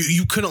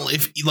 You couldn't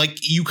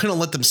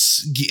let them.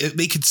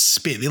 They could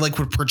spit. They like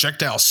would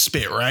projectile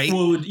spit, right?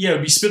 Well, yeah, it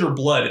would be spit or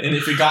blood, and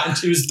if it got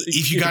into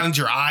if you got into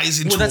your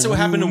eyes, well, that's what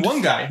happened to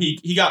one guy. He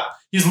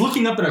was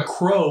looking up, and a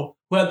crow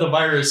who had the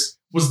virus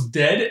was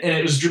dead, and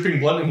it was dripping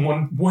blood, and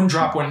one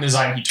drop went in his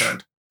eye, and he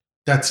turned.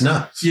 That's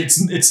nuts.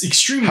 It's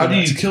extremely. How do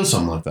nuts. you kill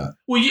someone like that?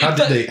 Well, how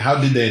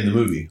did they in the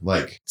movie?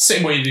 Like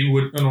same way they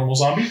would a normal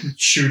zombie,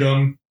 shoot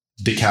them,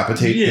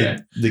 decapitate. Yeah,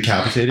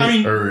 decapitated.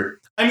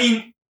 I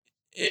mean,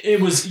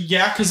 it was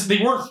because they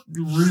weren't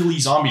really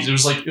zombies. It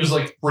was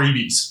like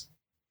rabies.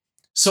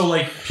 So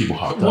like people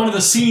hopped one up. of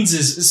the scenes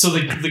is so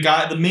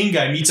the main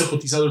guy meets up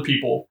with these other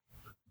people,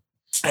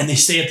 and they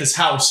stay at this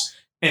house.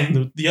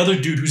 And the other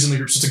dude who's in the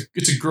group, so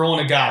it's a girl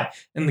and a guy.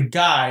 And the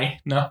guy,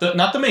 not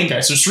the main guy,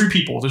 so there's three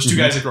people. There's two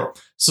guys and a girl.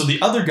 So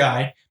the other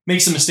guy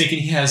makes a mistake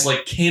and he has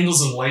like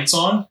candles and lights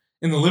on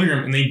in the living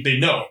room, and they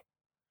know.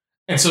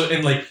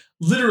 And like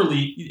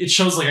literally it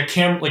shows like a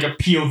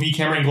POV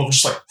camera angle of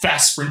just like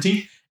fast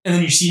sprinting. And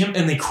then you see him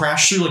and they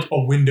crash through like a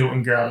window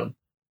and grab him.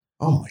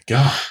 Oh my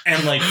God.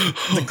 And like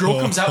the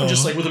girl comes out and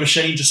just like with a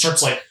machete just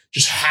starts like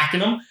just hacking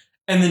him.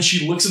 And then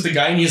she looks at the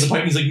guy and he has a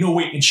pipe and he's like, no,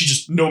 wait. And she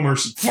just, no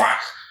mercy.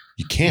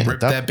 You can't rip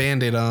that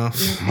Band-Aid off.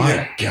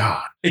 My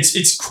God.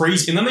 It's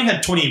crazy. And then they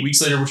had 28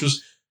 Weeks Later, which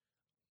was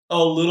it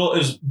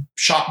was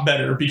shot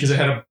better because it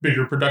had a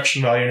bigger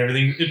production value and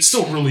everything. It's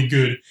still really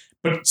good,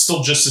 but it's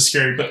still just as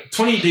scary. But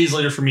 28 Days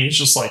Later for me, it's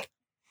just like,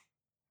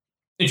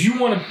 if you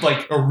want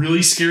like a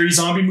really scary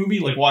zombie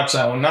movie, like watch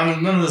that one.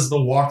 None of this is The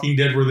Walking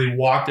Dead where they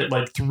walked at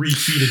like 3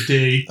 feet a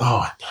day.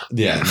 Oh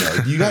yeah,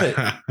 no, you got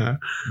it.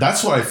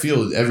 That's what I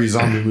feel every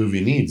zombie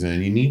movie needs,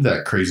 man. You need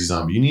that crazy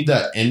zombie. You need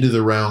that end of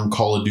the round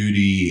Call of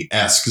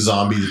Duty-esque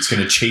zombie that's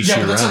going to chase you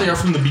around. Yeah, that's how they are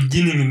from the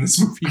beginning in this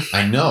movie.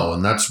 I know,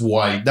 and that's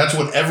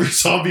what every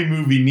zombie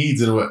movie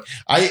needs. And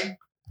I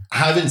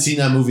haven't seen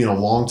that movie in a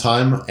long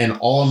time, and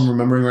all I'm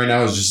remembering right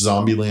now is just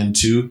Zombieland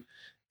 2.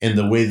 And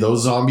the way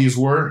those zombies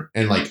were,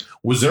 and like,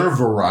 was there a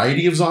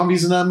variety of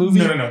zombies in that movie?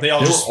 No. They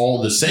were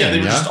all the same. Yeah, they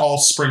were just all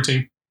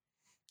sprinting.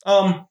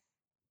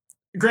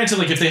 Granted,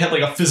 like if they had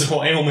like a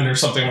physical ailment or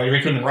something, like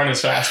they couldn't run as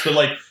fast. But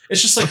like,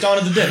 it's just like Dawn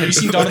of the Dead. Have you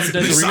seen Dawn of the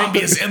Dead? The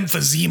zombie is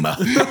emphysema.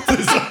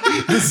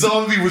 The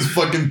zombie was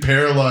fucking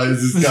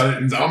paralyzed.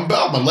 I'm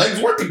about my legs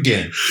work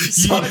again.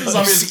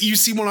 You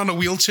see one on a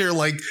wheelchair,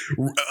 like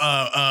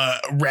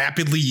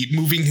rapidly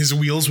moving his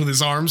wheels with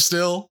his arms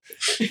still,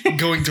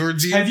 going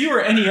towards you. Have you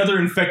or any other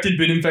infected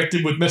been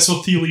infected with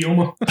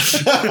mesothelioma?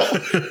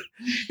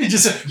 He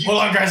just said,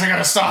 hold on, guys, I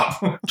gotta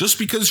stop. Just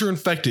because you're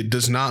infected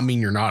does not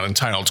mean you're not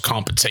entitled to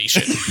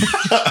compensation.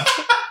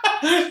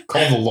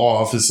 Call the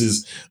law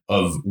offices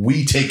of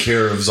We Take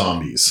Care of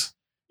Zombies.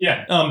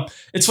 Yeah,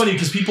 it's funny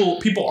because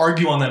people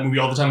argue on that movie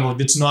all the time, like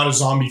it's not a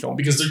zombie film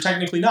because they're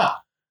technically not.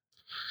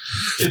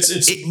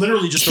 It's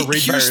literally just a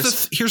rage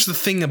virus. Here's the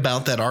thing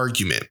about that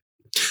argument: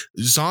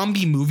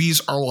 zombie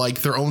movies are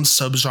like their own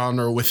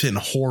subgenre within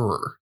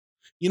horror.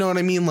 You know what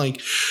I mean?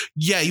 Like,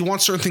 yeah, you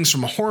want certain things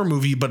from a horror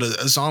movie, but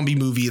a zombie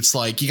movie, it's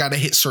like you got to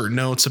hit certain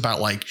notes about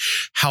like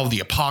how the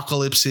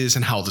apocalypse is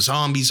and how the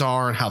zombies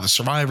are and how the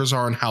survivors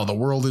are and how the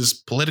world is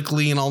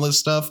politically and all this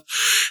stuff.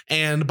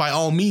 And by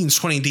all means,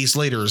 20 Days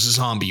Later is a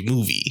zombie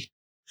movie.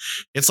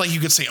 It's like you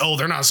could say, oh,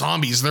 they're not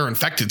zombies, they're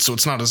infected, so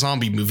it's not a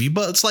zombie movie.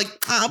 But it's like,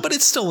 but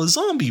it's still a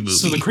zombie movie.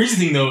 So the crazy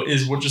thing, though,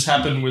 is what just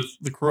happened with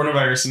the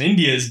coronavirus in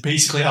India is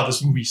basically how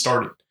this movie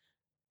started.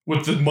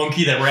 With the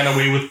monkey that ran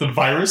away with the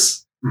virus.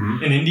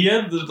 Mm-hmm. In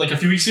India, like a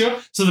few weeks ago.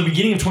 So the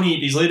beginning of 28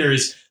 Days Later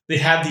is they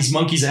have these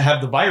monkeys that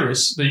have the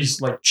virus, these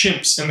like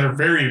chimps, and they're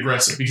very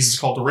aggressive because it's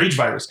called the rage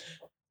virus.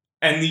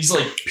 And these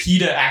like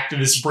PETA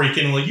activists break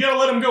in and like, you gotta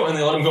let them go. And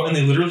they let them go and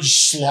they literally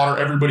just slaughter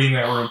everybody in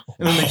that room.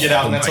 And then they get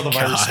out and that's how the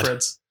virus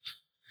spreads.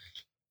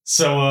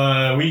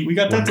 So we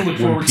got that to look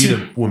forward to.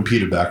 When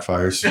Peter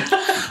backfires.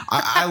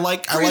 I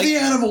like the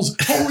animals.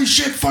 Holy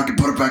shit, fucking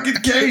put it back in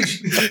the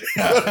cage.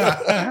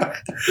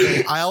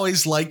 I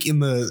always like in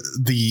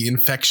the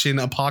infection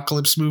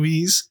apocalypse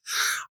movies,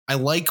 I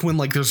like when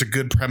like there's a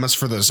good premise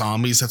for the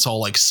zombies that's all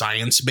like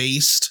science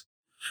based.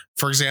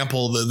 For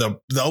example, the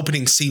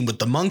opening scene with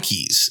the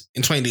monkeys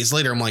in 20 Days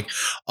Later, I'm like,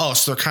 oh,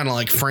 so they're kind of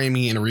like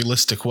framing in a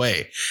realistic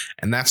way.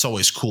 And that's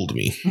always cool to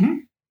me. Mm-hmm.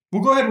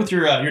 Well, go ahead with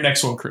your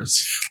next one,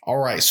 Chris. All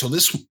right. So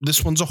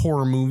this one's a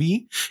horror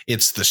movie.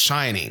 It's The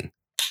Shining.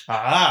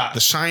 The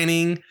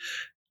Shining.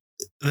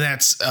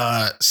 That's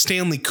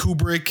Stanley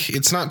Kubrick.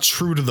 It's not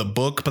true to the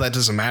book, but that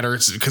doesn't matter.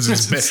 It's because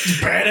it's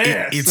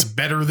badass. It's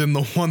better than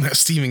the one that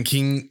Stephen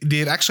King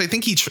did. Actually, I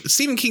think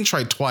Stephen King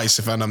tried twice,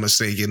 if I'm not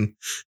mistaken,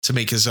 to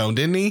make his own,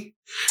 didn't he?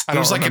 There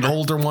was like an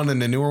older one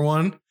and a newer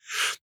one.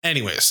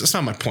 Anyways, that's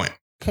not my point.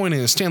 Point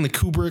is Stanley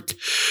Kubrick.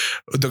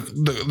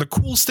 The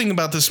coolest thing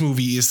about this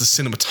movie is the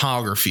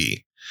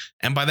cinematography,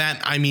 and by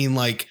that I mean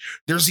like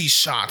there's these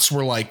shots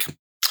where like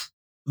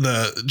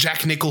the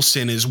Jack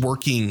Nicholson is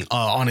working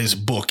on his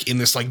book in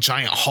this like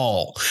giant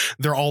hall.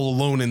 They're all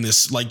alone in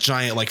this like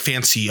giant like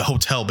fancy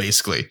hotel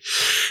basically,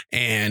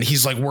 and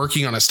he's like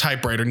working on his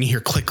typewriter and you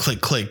hear click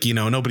click click, you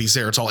know, nobody's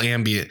there, it's all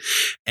ambient.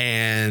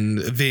 And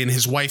then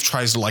his wife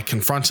tries to like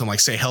confront him, like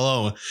say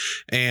hello,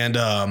 and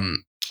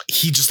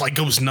he just like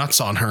goes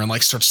nuts on her and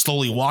like starts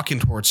slowly walking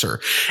towards her,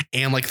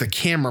 and like the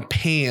camera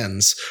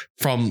pans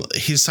from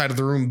his side of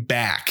the room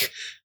back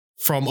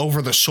from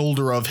over the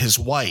shoulder of his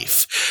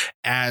wife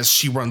as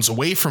she runs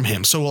away from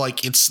him. So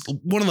like it's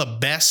one of the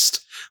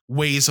best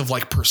ways of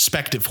like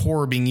perspective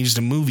horror being used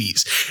in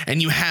movies.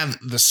 And you have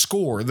the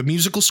score, the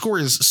musical score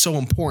is so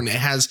important. It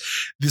has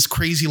this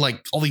crazy,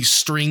 like all these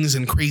strings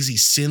and crazy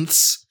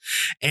synths,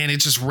 and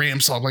it just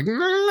ramps up like,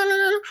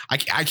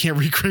 I can't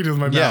recreate it with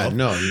my mouth. Yeah,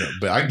 no,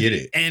 but I get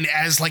it. And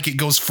as like it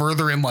goes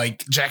further and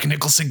like Jack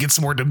Nicholson gets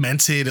more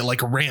demented, it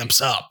like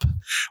ramps up.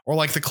 Or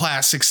like the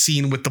classic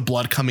scene with the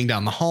blood coming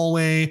down the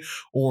hallway,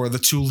 or the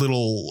two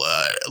little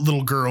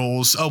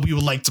girls, oh, we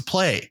would like to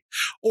play.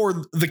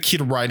 Or the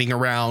kid riding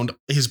around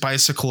his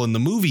bicycle in the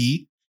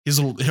movie, his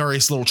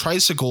little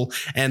tricycle,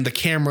 and the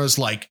camera's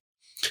like,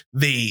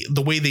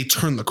 the way they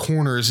turn the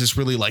corners is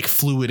really like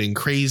fluid and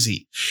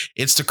crazy.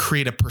 It's to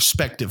create a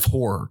perspective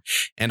horror,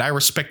 and I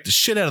respect the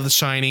shit out of The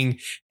Shining.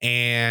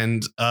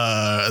 And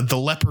the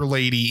leper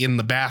lady in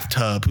the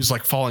bathtub who's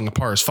like falling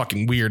apart is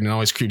fucking weird and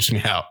always creeps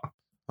me out.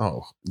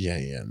 Oh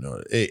yeah,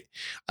 no.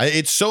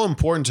 It's so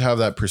important to have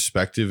that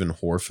perspective in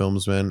horror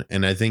films, man.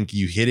 And I think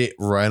you hit it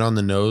right on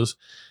the nose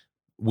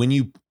when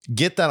you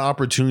get that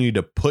opportunity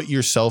to put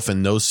yourself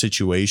in those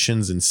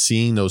situations and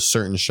seeing those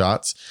certain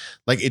shots.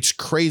 Like, it's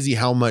crazy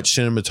how much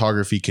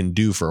cinematography can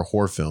do for a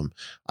horror film.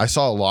 I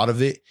saw a lot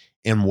of it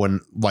in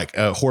one, like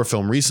a horror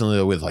film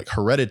recently with like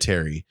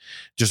Hereditary,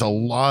 just a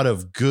lot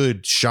of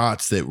good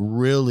shots that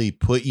really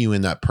put you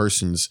in that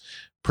person's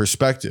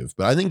perspective.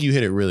 But I think you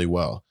hit it really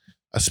well,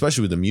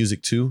 especially with the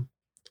music too.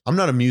 I'm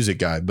not a music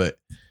guy, but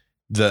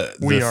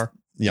we are.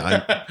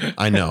 Yeah,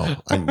 I know.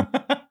 I'm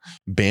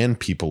band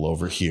people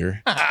over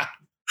here.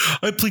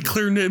 I played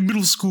clarinet in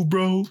middle school,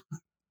 bro.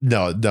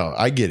 No,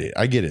 I get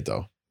it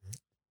though.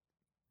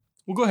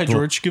 Well, go ahead,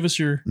 George. Give us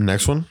your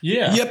next one.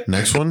 Yeah. Yep.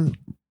 Next one.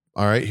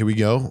 All right, here we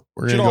go.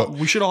 We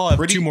should all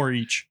have two more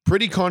each.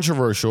 Pretty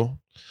controversial.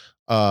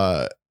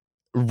 As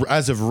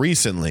of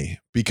recently,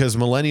 because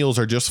millennials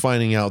are just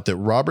finding out that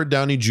Robert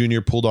Downey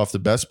Jr. pulled off the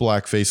best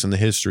blackface in the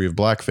history of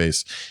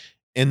blackface.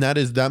 And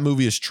that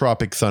movie is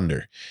Tropic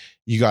Thunder.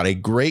 You got a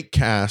great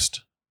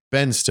cast: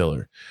 Ben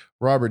Stiller,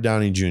 Robert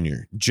Downey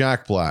Jr.,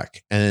 Jack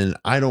Black, and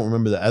I don't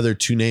remember the other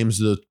two names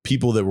of the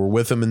people that were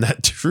with him in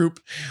that troupe.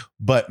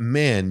 But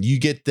man, you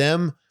get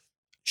them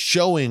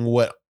showing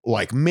what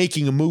like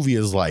making a movie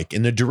is like.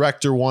 And the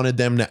director wanted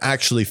them to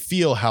actually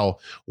feel how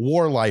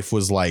war life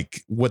was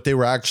like, what they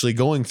were actually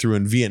going through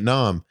in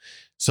Vietnam.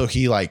 So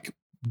he like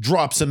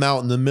drops them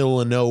out in the middle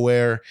of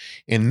nowhere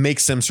and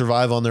makes them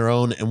survive on their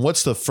own. And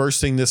what's the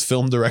first thing this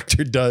film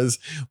director does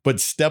but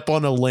step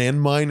on a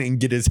landmine and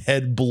get his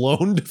head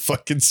blown to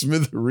fucking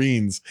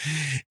smithereens?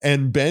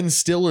 And Ben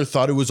Stiller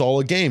thought it was all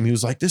a game. He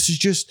was like, this is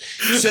just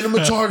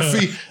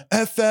cinematography,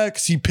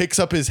 FX. He picks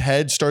up his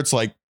head, starts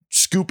like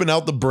scooping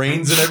out the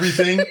brains and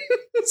everything.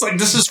 It's like,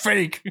 this is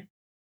fake.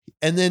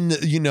 And then,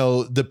 you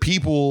know, the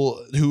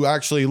people who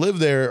actually live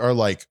there are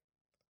like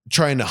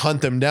trying to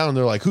hunt them down.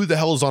 They're like, who the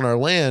hell is on our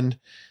land?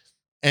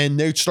 And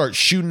they start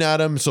shooting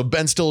at him. So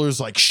Ben Stiller's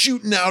like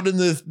shooting out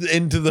into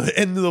the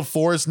end of the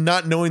forest,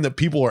 not knowing that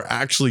people are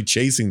actually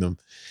chasing them.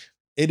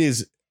 It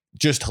is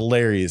just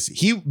hilarious.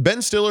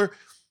 Ben Stiller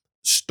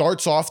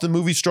starts off the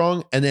movie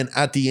strong, and then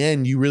at the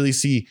end you really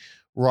see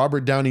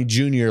Robert Downey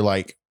Jr.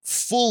 like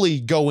fully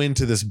go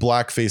into this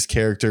blackface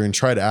character and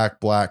try to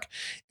act black.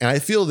 And I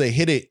feel they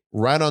hit it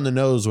right on the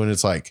nose when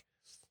it's like,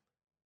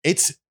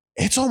 it's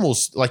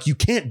almost like you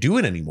can't do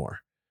it anymore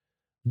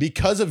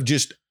because of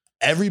just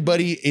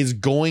everybody is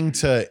going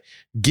to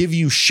give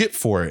you shit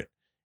for it.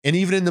 And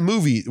even in the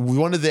movie,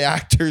 one of the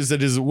actors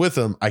that is with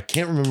him, I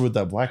can't remember what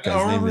that black guy's name is. I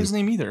don't remember his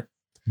name either.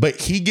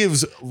 But he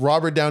gives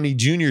Robert Downey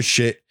Jr.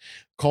 shit,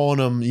 calling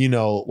him, you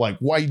know, like,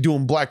 why you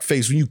doing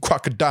blackface when you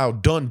Crocodile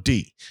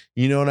Dundee?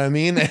 You know what I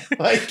mean?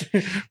 Like,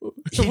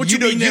 so what you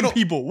mean, them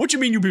people? What you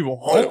mean, you people?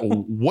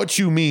 What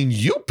you mean,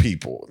 you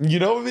people? You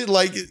know what I mean?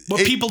 Like,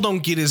 what people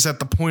don't get is that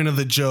the point of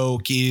the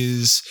joke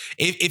is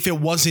if it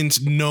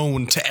wasn't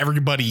known to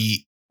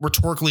everybody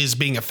rhetorically as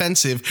being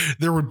offensive,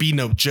 there would be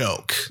no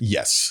joke.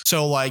 Yes.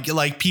 So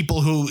like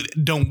people who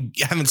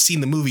haven't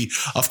seen the movie,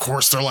 of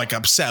course they're like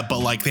upset, but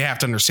like they have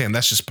to understand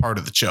that's just part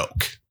of the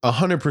joke.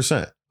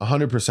 100%.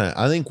 100%.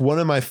 I think one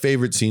of my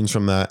favorite scenes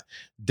from that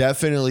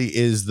definitely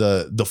is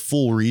the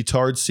full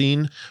retard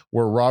scene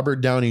where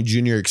Robert Downey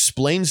Jr.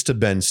 explains to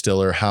Ben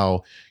Stiller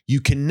how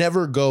you can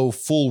never go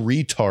full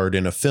retard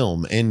in a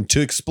film. And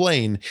to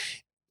explain,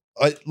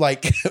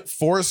 like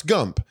Forrest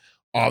Gump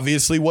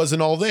obviously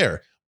wasn't all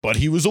there, but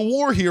he was a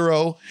war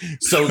hero.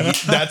 So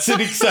that's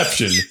an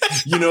exception.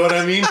 You know what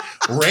I mean?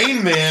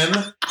 Rain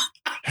Man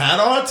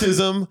had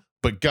autism,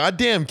 but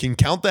goddamn can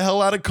count the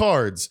hell out of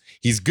cards.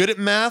 He's good at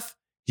math.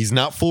 He's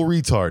not full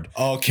retard.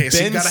 Okay,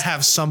 so you got to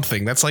have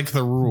something. That's like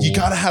the rule. You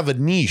got to have a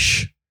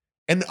niche.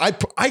 And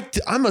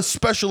I'm a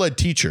special ed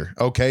teacher,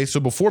 okay? So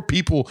before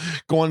people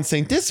go on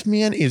saying, this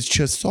man is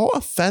just so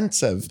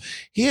offensive.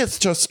 He is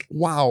just,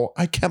 wow,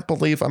 I can't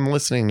believe I'm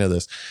listening to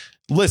this.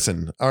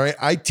 Listen, all right?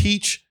 I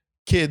teach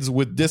kids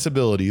with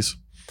disabilities.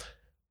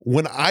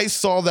 When I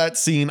saw that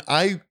scene,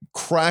 I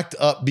cracked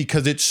up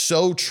because it's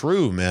so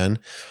true, man.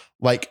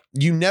 Like,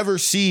 you never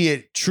see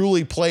it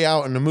truly play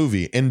out in a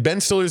movie. And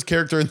Ben Stiller's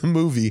character in the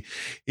movie,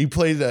 he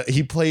played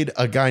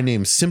a guy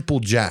named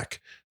Simple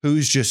Jack,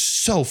 who's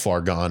just so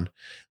far gone.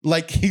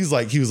 Like, Ben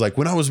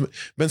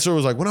Stiller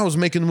was like, when I was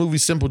making the movie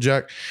Simple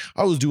Jack,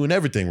 I was doing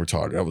everything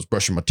retarded. I was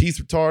brushing my teeth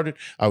retarded.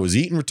 I was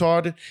eating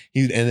retarded.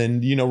 And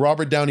then, you know,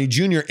 Robert Downey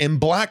Jr. in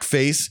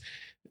blackface,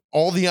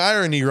 all the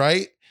irony,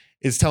 right,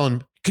 is telling him,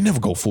 you can never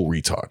go full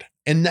retard.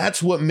 And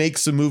that's what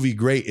makes the movie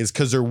great, is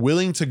because they're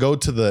willing to go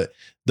to the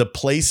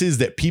places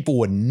that people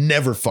would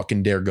never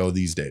fucking dare go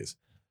these days.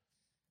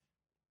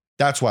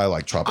 That's why I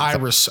like Tropic.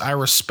 I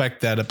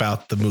respect that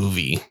about the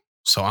movie.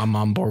 So I'm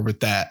on board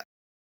with that.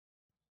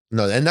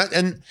 No,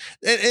 and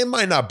it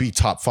might not be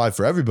top 5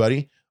 for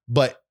everybody,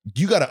 but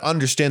you got to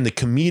understand the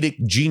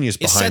comedic genius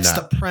behind that. It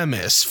sets the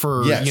premise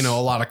for, you know,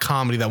 a lot of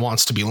comedy that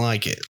wants to be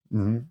like it.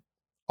 Mm-hmm.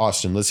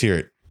 Austin, let's hear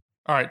it.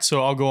 All right,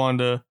 so I'll go on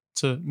to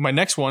my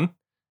next one.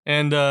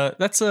 And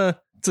that's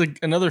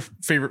another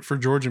favorite for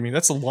George and me.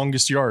 That's The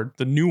Longest Yard,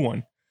 the new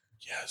one.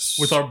 Yes.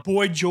 With our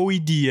boy Joey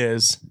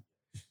Diaz.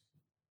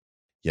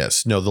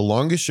 Yes. No, The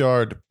Longest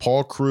Yard,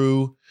 Paul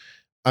Crew.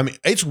 I mean,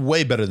 it's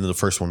way better than the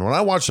first one. When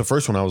I watched the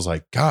first one, I was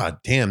like, God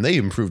damn, they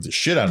improved the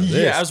shit out of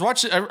this.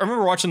 Yeah, I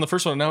remember watching the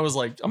first one and I was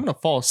like, I'm going to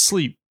fall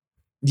asleep.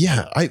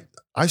 Yeah,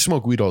 I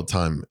smoke weed all the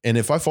time. And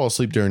if I fall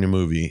asleep during a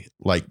movie,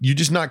 like, you're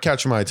just not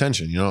catching my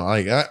attention. You know,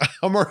 like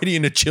I'm already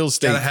in a chill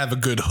state. Gotta have a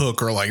good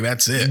hook or like,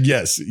 that's it.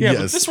 Yes. Yeah,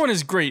 yes. But this one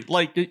is great.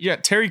 Like, yeah,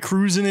 Terry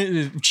Crews in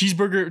it.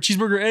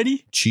 Cheeseburger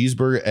Eddie.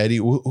 Cheeseburger Eddie.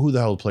 Who the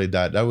hell played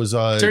that? That was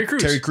Terry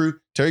Crews.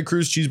 Terry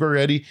Crews, Cheeseburger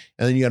Eddie.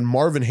 And then you had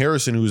Marvin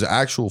Harrison, who was an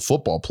actual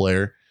football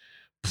player,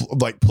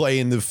 like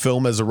playing the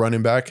film as a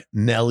running back.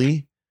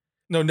 Nelly.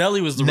 No,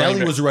 Nelly was the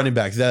running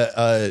back.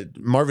 That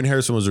Marvin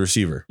Harrison was a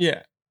receiver.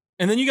 Yeah.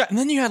 And then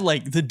you had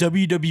like the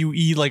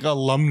WWE like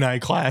alumni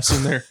class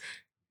in there.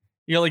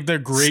 You got like their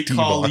great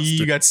colleague.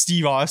 You got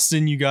Steve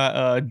Austin. You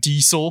got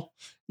Diesel.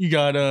 You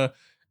got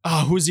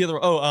who was the other?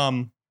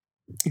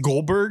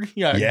 Goldberg.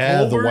 Yeah,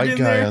 Goldberg, the white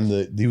guy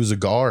there. he was a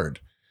guard.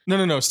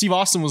 No. Steve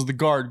Austin was the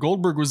guard.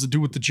 Goldberg was the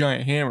dude with the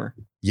giant hammer.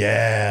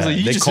 Yeah,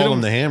 like, they call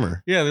him the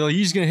hammer. Yeah, they're like,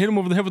 he's gonna hit him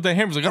over the head with that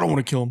hammer. He's like, I don't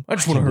want to kill him. I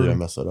just want to hurt him. I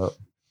messed that up.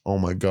 Oh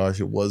my gosh,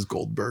 it was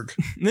Goldberg.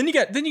 And then you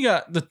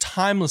got the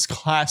timeless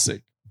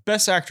classic.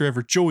 Best actor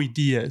ever, Joey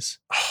Diaz.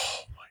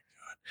 Oh my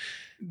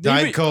God.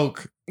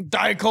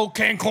 Diet Coke,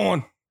 can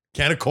corn.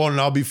 Can of corn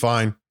and I'll be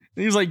fine.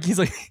 He was like,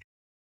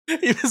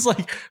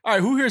 all right,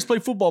 who here has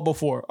played football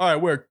before? All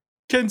right, where?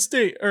 Kent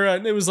State. Or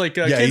it was like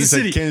Kansas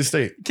City. Kansas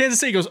State. Kansas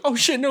State goes, oh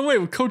shit, no way.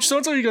 With Coach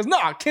so-and-so, he goes,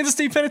 nah, Kansas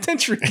State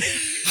Penitentiary.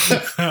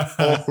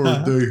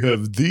 Or they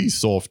have the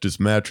softest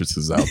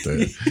mattresses out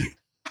there.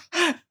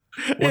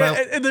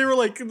 And they were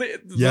like,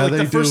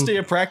 the first day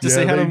of practice,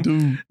 they had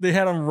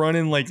him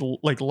running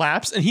like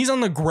laps, and he's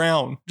on the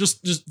ground,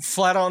 just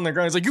flat out on the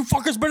ground. He's like, you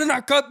fuckers better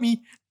not cut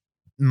me.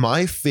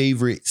 My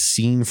favorite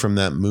scene from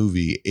that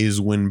movie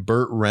is when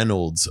Burt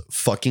Reynolds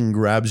fucking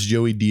grabs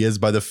Joey Diaz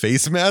by the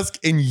face mask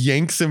and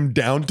yanks him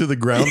down to the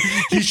ground.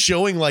 He's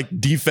showing like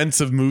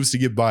defensive moves to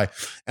get by.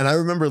 And I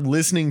remember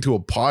listening to a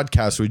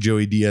podcast with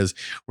Joey Diaz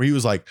where he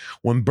was like,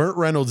 when Burt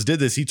Reynolds did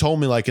this, he told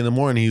me like in the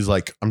morning, he's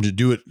like, we're going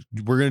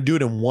to do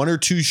it in 1 or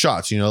 2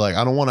 shots. You know, like,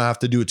 I don't want to have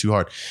to do it too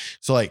hard.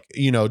 So like,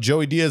 you know,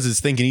 Joey Diaz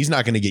is thinking he's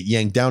not going to get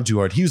yanked down too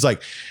hard. He was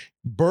like,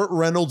 Burt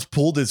Reynolds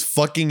pulled his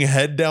fucking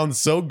head down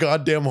so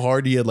goddamn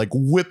hard he had like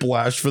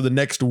whiplash for the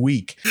next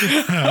week.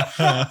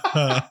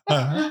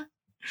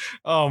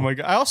 Oh my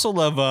God. I also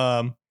love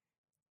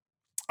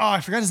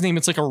I forgot his name.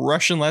 It's like a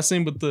Russian last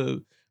name, but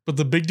the But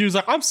the big dude's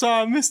like, I'm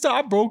sorry, mister,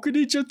 I broke it,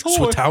 eat your toy.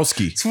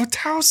 Swatowski.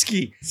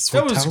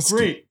 That was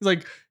great.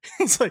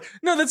 It's like,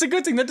 no, that's a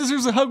good thing. That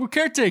deserves a hug with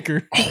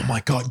Caretaker. Oh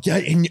my God. Yeah.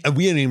 And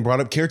we hadn't even brought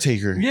up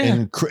Caretaker. Yeah.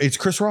 And it's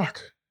Chris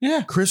Rock.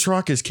 Yeah. Chris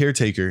Rock is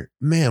Caretaker.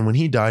 Man, when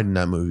he died in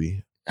that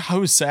movie. I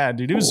was sad,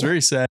 dude. It was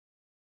very sad.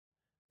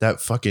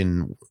 That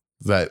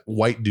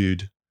white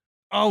dude.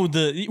 Oh,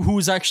 who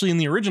was actually in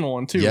the original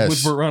one too, Yes.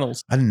 with Burt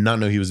Reynolds. I did not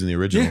know he was in the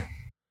original. Yeah.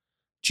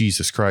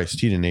 Jesus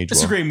Christ, he didn't age It's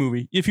well. a great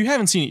movie. If you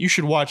haven't seen it, you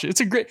should watch it.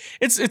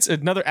 It's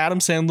another Adam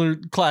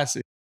Sandler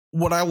classic.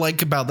 What I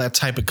like about that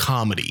type of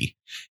comedy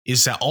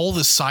is that all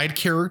the side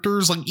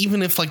characters, like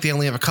even if like they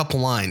only have a couple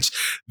lines,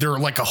 they're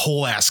like a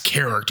whole ass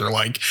character.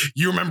 Like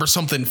you remember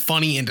something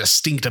funny and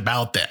distinct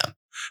about them.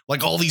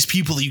 Like all these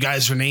people that you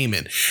guys are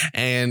naming.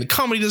 And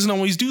comedy doesn't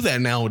always do that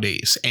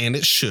nowadays, and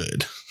it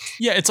should.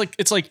 Yeah, it's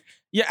like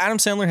yeah, Adam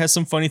Sandler has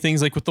some funny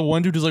things, like with the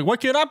one dude who's like, why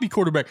can't I be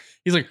quarterback?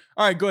 He's like,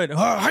 all right, go ahead.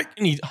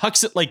 And he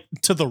hucks it like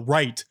to the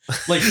right,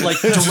 like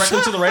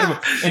directly to the right of him.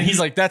 And he's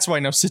like, that's why,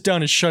 now sit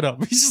down and shut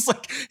up. He's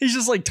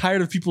just like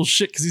tired of people's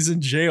shit because he's in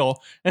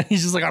jail. And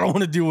he's just like, I don't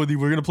want to deal with you.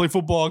 We're going to play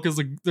football because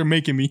like, they're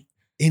making me.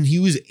 And he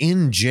was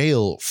in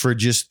jail for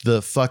just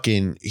the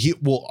fucking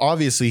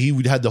obviously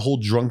he had the whole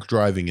drunk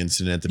driving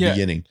incident at the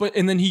beginning.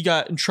 And then he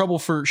got in trouble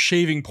for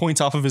shaving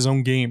points off of his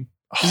own game.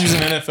 He was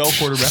an NFL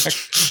quarterback.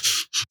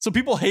 So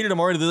people hated him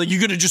already. They're like, you're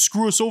going to just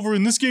screw us over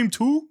in this game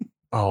too?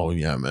 Oh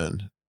yeah,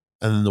 man.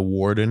 And then the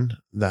warden,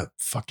 that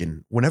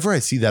fucking, whenever I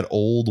see that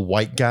old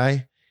white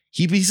guy,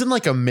 he's in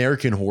like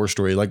American Horror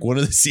Story, like one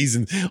of the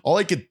seasons. All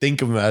I could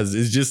think of him as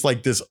is just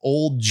like this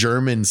old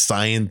German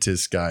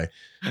scientist guy.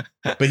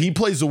 But he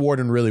plays the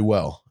warden really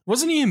well.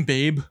 Wasn't he in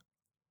Babe?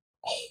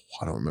 Oh,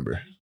 I don't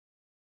remember.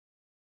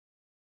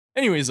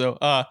 Anyways, though,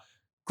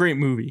 great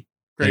movie.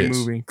 Great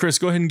movie. Chris,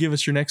 go ahead and give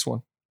us your next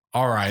one.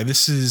 All right,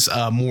 this is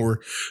a more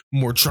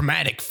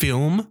dramatic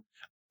film,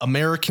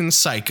 American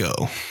Psycho.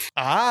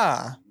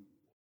 Ah.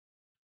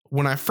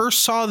 When I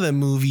first saw the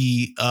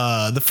movie,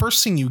 the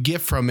first thing you get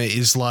from it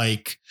is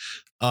like,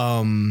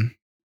 Christian,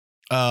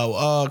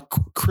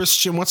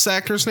 what's the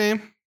actor's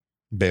name?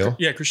 Bale?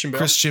 Yeah, Christian Bale.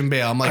 Christian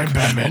Bale. I'm like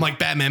Batman.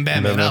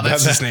 Oh,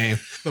 that's his name.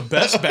 The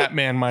best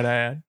Batman, might I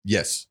add.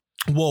 Yes.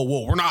 Whoa,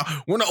 we're not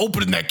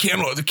opening that can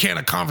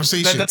of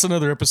conversation. That's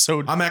another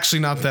episode. I'm actually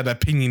not that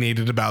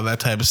opinionated about that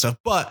type of stuff,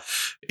 but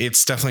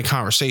it's definitely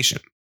conversation.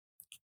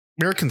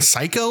 American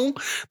Psycho,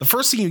 the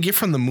first thing you get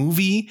from the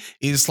movie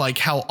is like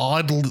how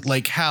odd,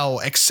 like how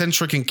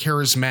eccentric and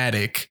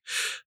charismatic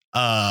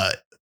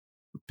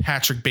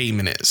Patrick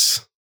Bateman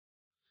is.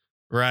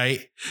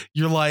 Right?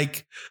 You're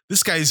like,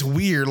 this guy's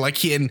weird.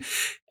 Like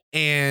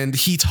and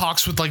he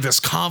talks with like this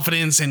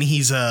confidence, and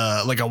he's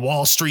like a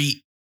Wall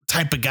Street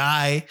type of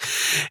guy,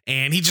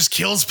 and he just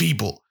kills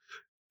people.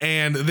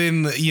 And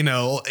then, you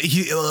know,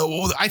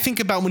 I think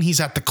about when he's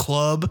at the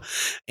club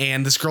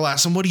and this girl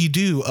asks him, what do you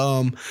do?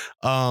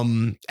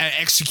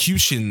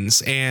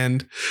 Executions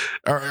and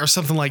or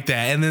something like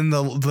that. And then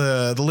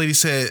the lady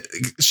said,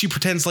 she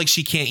pretends like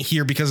she can't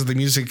hear because of the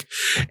music.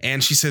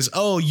 And she says,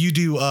 oh, you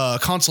do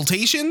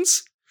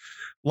consultations?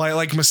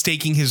 Like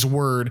mistaking his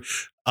word.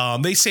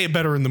 They say it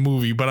better in the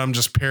movie, but I'm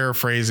just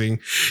paraphrasing.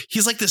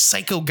 He's like this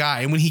psycho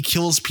guy. And when he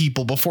kills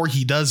people, before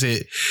he does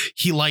it,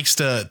 he likes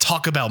to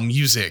talk about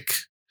music.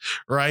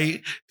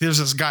 Right? There's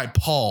this guy,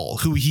 Paul,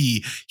 who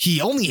he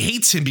only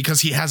hates him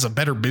because he has a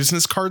better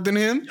business card than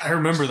him. I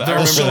remember that.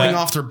 They're showing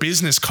off their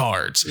business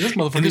cards. This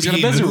motherfucker's got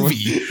a better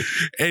movie.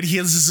 And he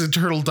has this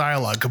internal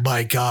dialogue.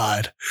 My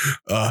God,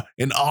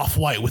 an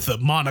off-white with a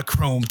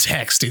monochrome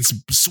text.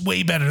 It's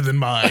way better than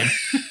mine.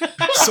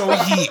 So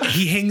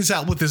he hangs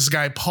out with this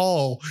guy,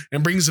 Paul,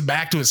 and brings him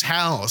back to his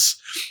house.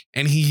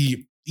 And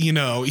he's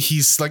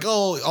like,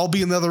 oh, I'll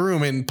be in the other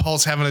room. And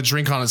Paul's having a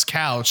drink on his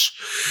couch.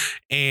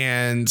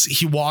 And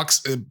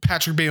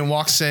Patrick Bateman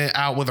walks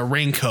out with a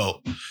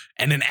raincoat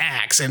and an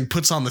axe and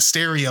puts on the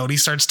stereo. And he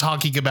starts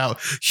talking about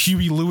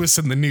Huey Lewis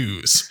and the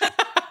News.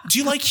 Do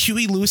you like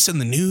Huey Lewis and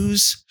the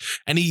News?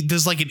 And he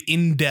does like an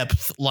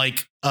in-depth,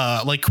 like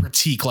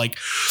critique, like,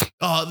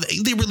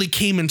 they really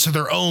came into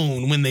their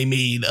own when they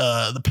made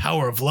The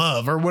Power of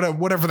Love or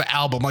whatever the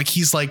album. Like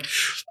he's like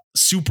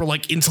super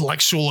like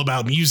intellectual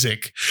about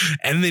music.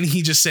 And then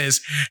he just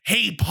says,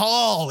 hey,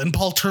 Paul. And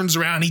Paul turns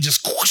around. He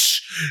just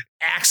whoosh,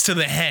 axe to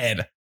the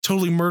head,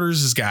 totally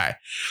murders this guy.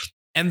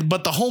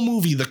 But the whole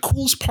movie, the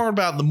coolest part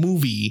about the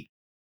movie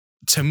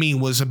to me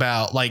was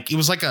about like, it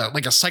was like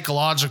a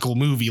psychological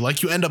movie.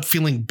 Like you end up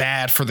feeling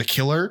bad for the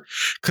killer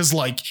because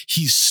like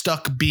he's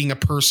stuck being a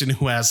person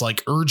who has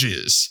like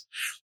urges.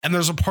 And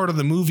there's a part of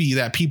the movie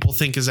that people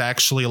think is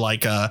actually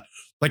like a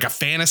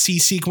fantasy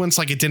sequence,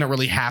 like it didn't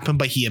really happen,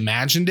 but he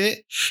imagined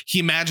it. He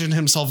imagined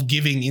himself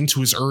giving into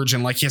his urge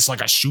and like he has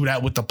like a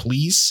shootout with the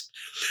police.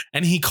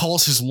 And he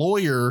calls his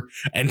lawyer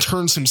and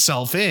turns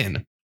himself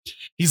in.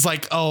 He's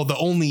like, oh,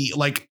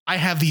 I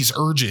have these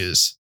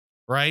urges,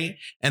 right?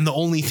 And the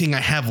only thing I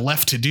have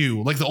left to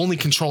do, like the only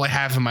control I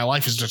have in my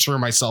life is to turn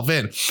myself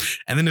in.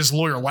 And then his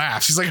lawyer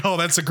laughs. He's like, oh,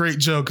 that's a great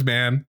joke,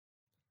 man.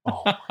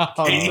 Oh,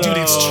 Dude,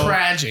 it's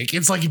tragic.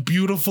 It's like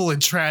beautiful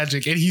and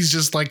tragic. And he's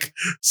just like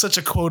such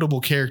a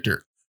quotable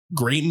character.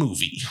 Great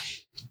movie.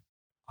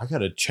 I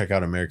gotta check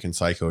out American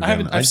Psycho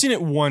again. I've seen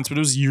it once, but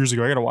it was years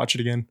ago. I gotta watch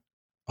it again.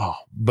 Oh,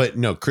 but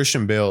no,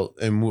 Christian Bale,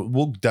 and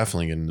we'll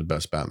definitely get into the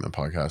best Batman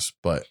podcast.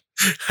 But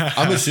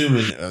I'm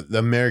assuming the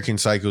American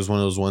Psycho is one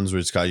of those ones where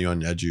it's got you on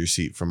the edge of your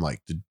seat from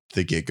like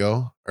the get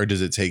go, or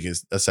does it take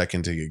a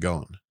second to get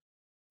going?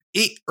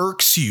 It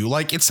irks you.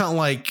 Like, it's not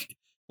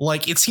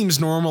like it seems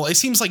normal. It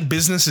seems like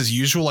business as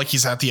usual. Like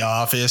he's at the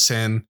office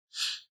and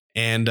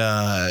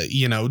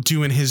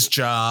doing his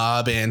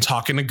job and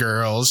talking to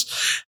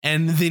girls.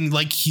 And then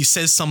like he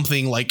says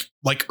something like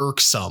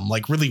irksome,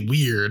 like really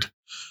weird,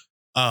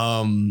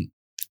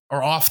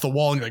 or off the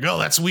wall. And you're like, oh,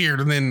 that's weird.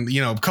 And then,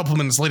 a couple of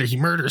minutes later, he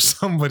murders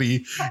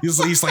somebody.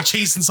 He's like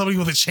chasing somebody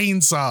with a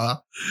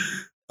chainsaw.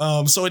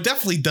 So it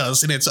definitely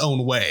does in its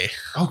own way.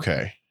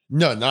 Okay.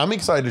 No, I'm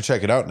excited to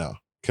check it out now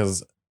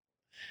because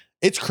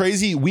it's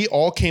crazy. We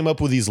all came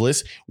up with these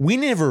lists. We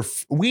never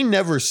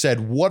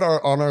said what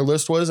on our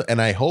list was,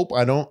 and I hope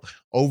I don't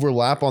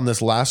overlap on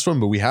this last one,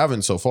 but we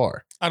haven't so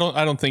far. I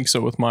don't think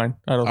so with mine.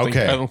 I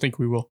don't think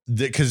we will.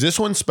 Because this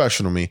one's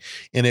special to me,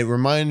 and it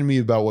reminded me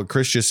about what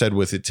Chris just said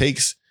with it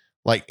takes,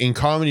 like in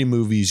comedy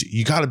movies,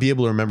 you got to be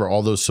able to remember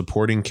all those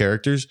supporting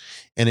characters.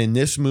 And in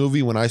this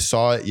movie, when I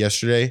saw it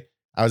yesterday,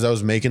 as I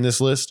was making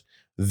this list,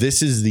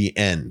 this is the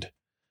end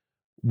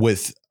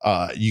with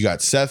you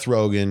got Seth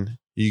Rogen,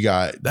 you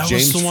got that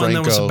James was the one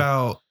Franco, that was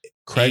about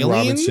Craig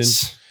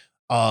aliens?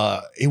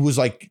 Robinson. It was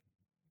like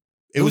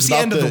it was the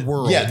end of the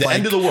world. Yeah, the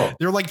end of the world.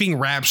 They're like being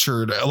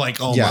raptured, like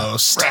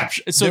almost. Yeah.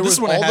 So this is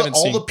what I haven't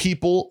seen. All the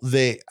people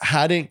they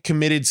hadn't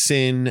committed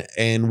sin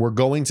and were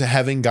going to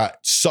heaven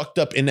got sucked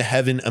up into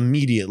heaven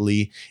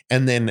immediately,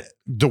 and then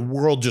the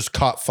world just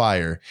caught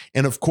fire.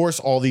 And of course,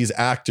 all these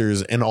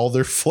actors and all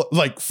their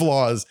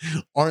flaws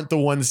aren't the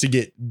ones to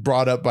get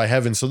brought up by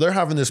heaven. So they're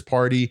having this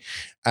party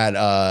at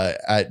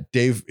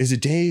Dave. Is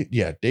it Dave?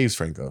 Yeah, Dave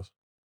Franco.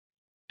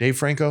 Dave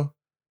Franco.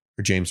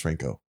 Or James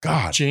Franco.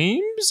 God.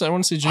 James? I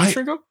want to say James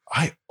Franco.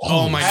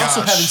 Oh my gosh. I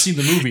also haven't seen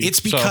the movie.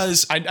 It's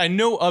because I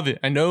know of it.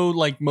 I know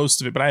like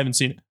most of it, but I haven't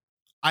seen it.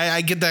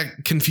 I get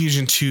that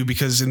confusion too,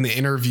 because in the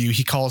interview,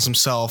 he calls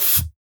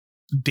himself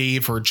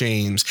Dave or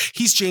James.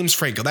 He's James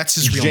Franco. That's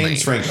his real name.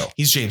 James Franco.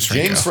 He's James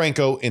Franco. James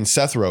Franco and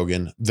Seth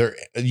Rogen.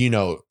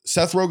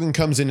 Seth Rogen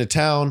comes into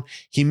town.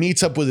 He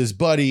meets up with his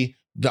buddy.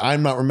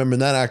 I'm not remembering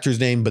that actor's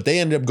name, but they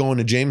ended up going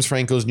to James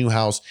Franco's new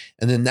house.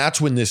 And then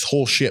that's when this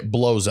whole shit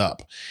blows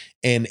up.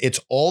 And it's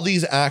all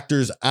these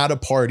actors at a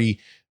party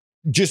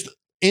just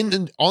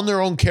on their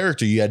own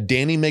character. You had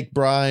Danny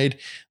McBride,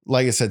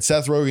 like I said,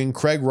 Seth Rogen,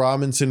 Craig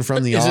Robinson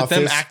from The Office. Is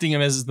it them acting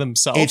as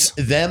themselves? It's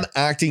them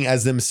acting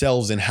as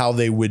themselves and how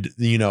they would,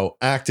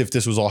 act if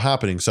this was all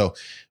happening. So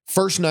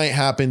first night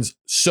happens.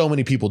 So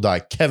many people die.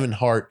 Kevin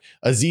Hart,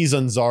 Aziz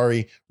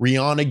Ansari,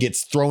 Rihanna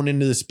gets thrown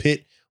into this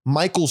pit.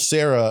 Michael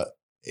Cera,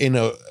 in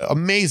an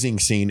amazing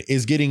scene,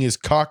 is getting his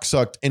cock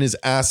sucked and his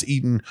ass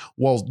eaten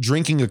while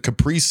drinking a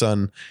Capri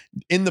Sun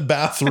in the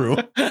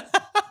bathroom.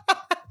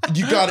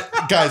 You got it,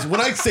 guys. When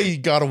I say you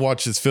got to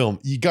watch this film,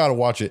 you got to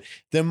watch it.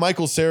 Then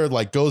Michael Cera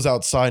goes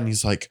outside and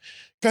he's like,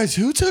 guys,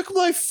 who took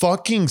my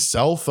fucking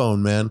cell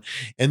phone, man?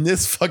 And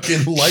this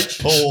fucking light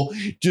pole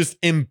just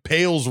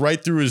impales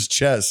right through his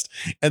chest.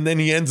 And then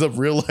he ends up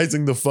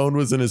realizing the phone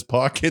was in his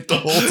pocket the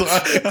whole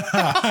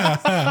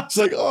time. It's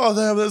like, oh,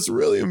 damn, that's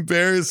really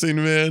embarrassing,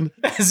 man.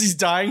 As he's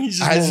dying, he's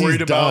just more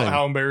worried about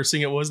how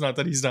embarrassing it was, not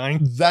that he's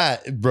dying.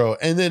 That, bro.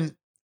 And then,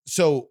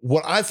 so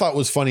what I thought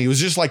was funny, it was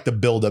just like the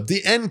buildup.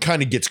 The end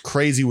kind of gets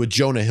crazy with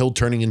Jonah Hill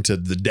turning into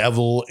the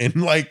devil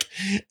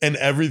and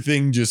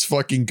everything just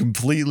fucking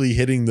completely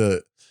hitting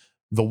the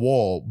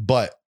wall.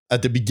 But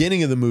at the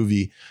beginning of the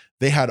movie,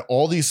 they had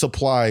all these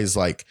supplies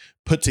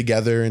put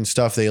together and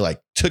stuff. They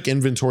took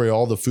inventory of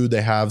all the food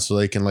they have so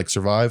they can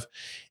survive.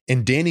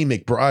 And Danny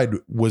McBride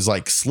was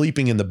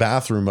sleeping in the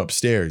bathroom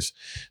upstairs.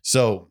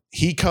 So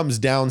he comes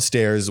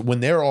downstairs when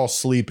they're all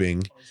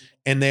sleeping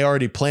and they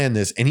already planned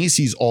this, and he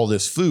sees all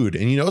this food.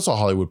 And it's a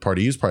Hollywood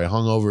party. He's probably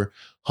hungover,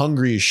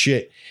 hungry as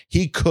shit.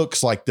 He cooks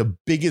the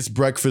biggest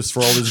breakfast for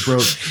all his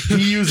bros.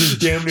 He uses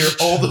damn near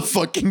all the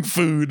fucking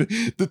food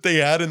that they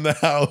had in the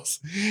house.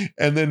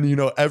 And then,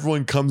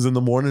 everyone comes in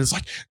the morning and is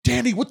like,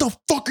 Danny, what the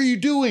fuck are you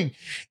doing?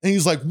 And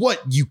he's like,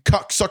 what? You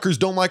cocksuckers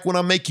don't like when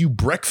I make you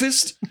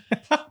breakfast?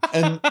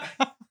 And,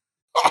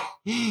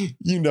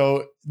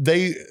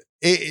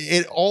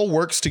 it all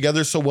works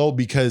together so well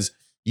because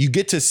you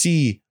get to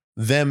see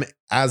them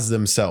as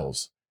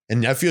themselves.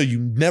 And I feel you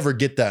never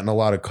get that in a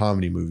lot of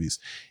comedy movies.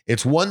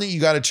 It's one that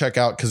you got to check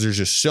out because there's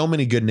just so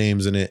many good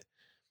names in it.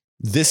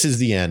 This is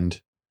the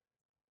end.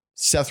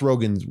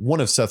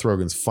 One of Seth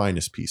Rogen's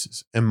finest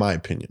pieces, in my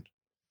opinion.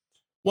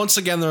 once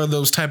again, there are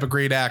those type of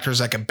great actors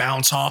that can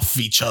bounce off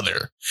of each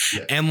other.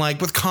 Yeah. And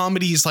like with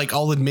comedies, like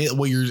I'll admit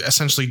what you're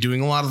essentially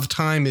doing a lot of the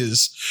time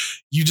is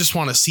you just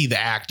want to see the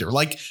actor.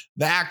 Like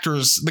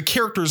the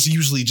character is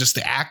usually just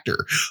the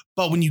actor.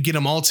 But when you get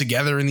them all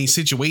together in these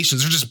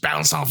situations, they're just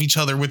bouncing off each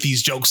other with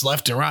these jokes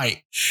left and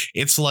right.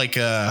 It's like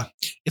a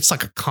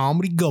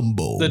comedy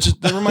gumbo.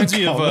 That reminds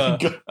me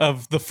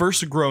of the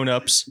first Grown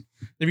Ups.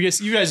 Have you guys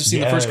have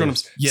seen the first Grown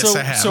Ups? Yes,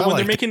 I have. So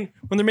when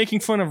they're making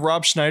fun of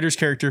Rob Schneider's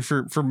character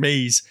for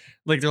Maze,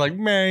 like they're like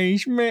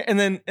Maze, and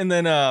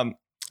then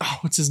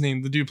what's his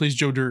name? The dude who plays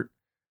Joe Dirt.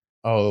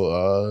 I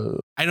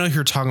know who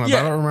you're talking about, but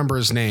I don't remember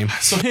his name.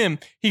 So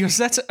he goes,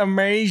 that's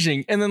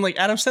amazing. And then like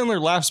Adam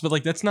Sandler laughs, but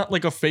like that's not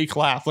like a fake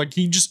laugh. Like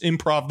he just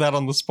improv that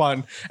on the spot.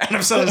 And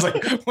Adam Sandler's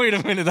like, wait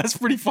a minute, that's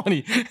pretty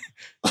funny.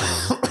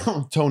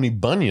 Kobe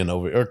Bunyan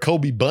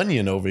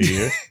over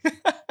here.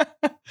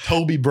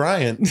 Toby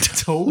Bryant.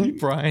 Toby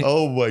Bryant.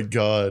 Oh my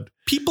God.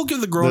 People give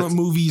the grown-up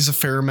movies a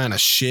fair amount of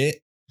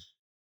shit.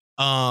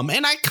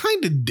 And I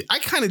kind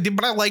of did,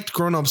 but I liked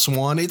Grown Ups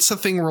 1. It's a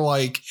thing where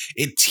like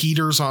it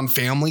teeters on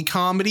family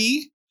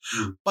comedy,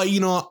 but you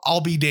know,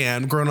 I'll be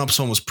damned. Grown Ups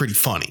 1 was pretty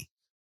funny.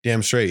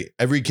 Damn straight.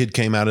 Every kid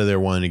came out of there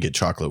wanting to get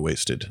chocolate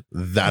wasted.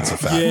 That's a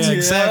fact. Yeah,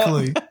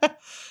 exactly.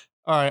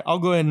 All right, I'll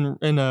go ahead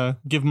and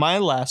give my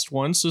last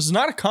one. So it's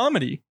not a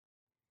comedy.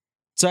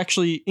 It's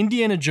actually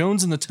Indiana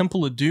Jones and the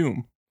Temple of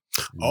Doom.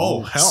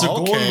 Oh, hell, so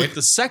okay. going with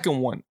the second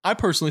one, I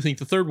personally think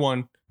the third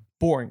one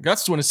boring.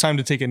 That's when it's time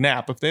to take a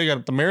nap. If they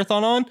got the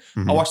marathon on,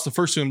 I'll watch the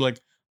first two and be like,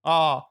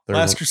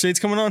 Last Crusade's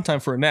coming on, time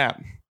for a nap.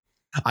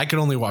 I can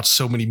only watch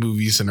so many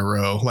movies in a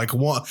row. Like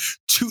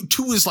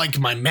two is like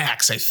my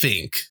max, I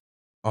think.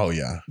 Oh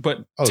yeah. But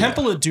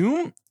Temple of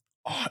Doom,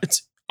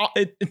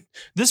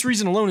 this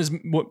reason alone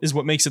is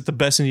what makes it the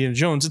best Indiana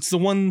Jones. It's the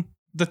one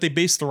that they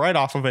based the ride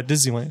off of at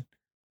Disneyland.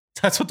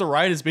 That's what the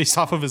ride is based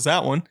off of, is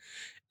that one.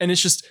 And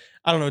it's just,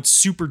 I don't know, it's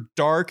super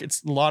dark.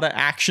 It's a lot of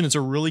action. It's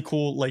a really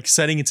cool like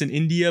setting. It's in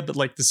India, but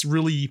like this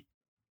really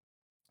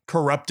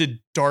corrupted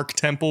dark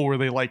temple where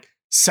they like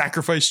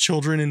sacrifice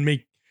children and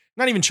make,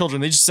 not even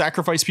children, they just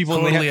sacrifice people.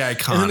 Totally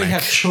iconic. And then they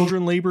have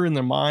children labor in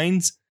their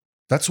minds.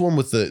 That's one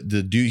with the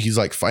dude. He's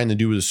like fighting the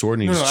dude with a sword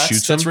and he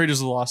shoots him. That's Raiders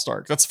of the Lost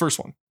Ark. That's the first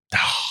one.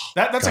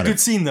 That's a good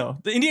scene though.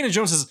 The Indiana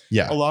Jones has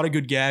a lot of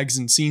good gags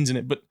and scenes in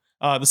it, but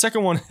the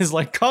second one is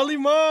like,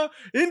 Kalima,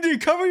 Indy,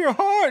 cover your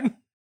heart.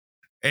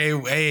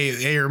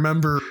 Hey,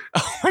 remember?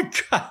 Oh my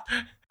God.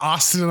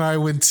 Austin and I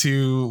went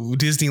to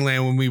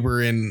Disneyland when we were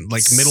in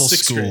like middle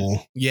school.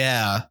 Grade.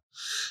 Yeah.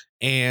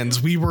 And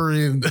we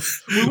went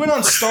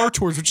on Star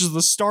Tours, which is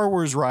the Star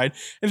Wars ride.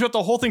 And throughout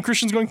the whole thing,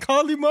 Christian's going,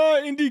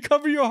 Kalima, Indy,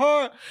 cover your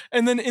heart.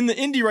 And then in the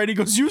Indy ride, he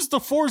goes, use the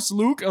Force,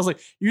 Luke. I was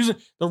like, using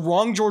the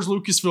wrong George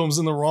Lucas films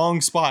in the wrong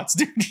spots,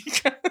 dude.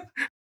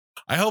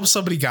 I hope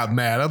somebody got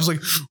mad. I was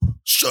like,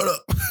 shut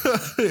up.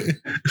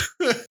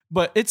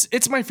 But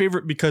it's my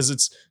favorite because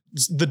it's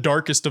the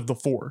darkest of the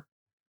four.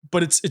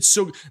 But it's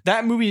so,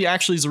 that movie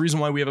actually is the reason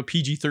why we have a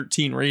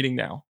PG-13 rating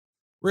now.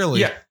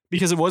 Really? Yeah.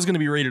 Because it was going to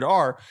be rated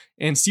R,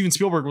 and Steven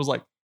Spielberg was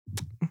like,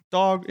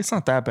 dog, it's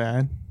not that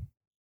bad.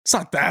 It's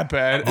not that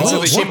bad. Oh, so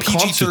they say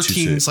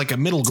PG-13 is like a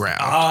middle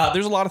ground.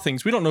 There's a lot of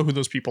things. We don't know who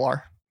those people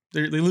are.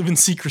 They live in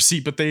secrecy,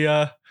 but they...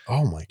 oh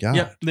my God.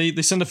 Yeah,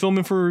 they send a film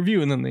in for a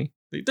review, and then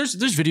there's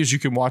videos you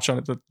can watch on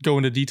it that go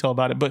into detail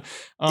about it. But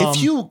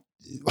if you...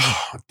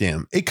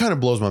 damn, it kind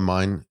of blows my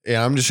mind.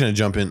 Yeah, I'm just going to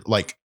jump in.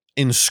 Like,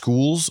 in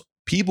schools,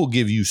 people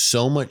give you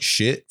so much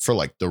shit for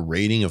like the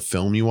rating of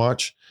film you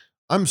watch.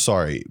 I'm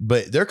sorry,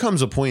 but there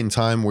comes a point in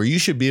time where you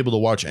should be able to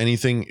watch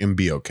anything and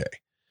be okay.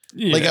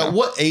 Yeah. Like, at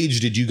what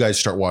age did you guys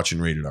start watching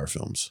rated R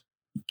films?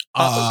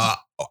 I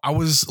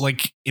was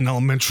like in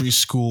elementary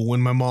school when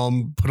my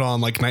mom put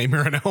on like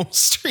Nightmare on Elm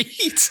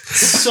Street.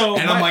 So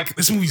I'm like,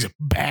 this movie's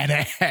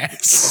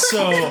badass.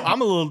 So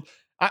I'm a little,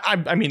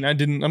 I mean,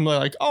 I'm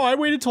like, I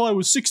waited till I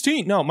was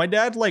 16. No, my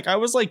dad, like, I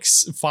was like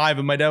 5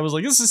 and my dad was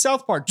like, this is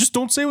South Park. Just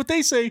don't say what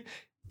they say.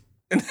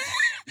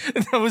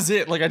 And that was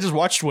it. Like, I just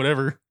watched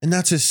whatever. And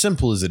that's as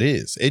simple as it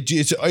is.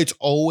 It's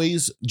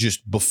always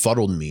just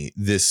befuddled me,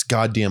 this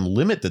goddamn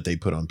limit that they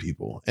put on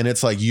people. And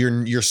it's like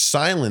you're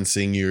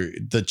silencing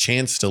the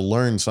chance to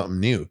learn something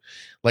new.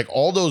 Like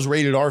all those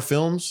rated R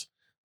films,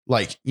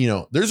 like, you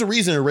know, there's a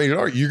reason they're rated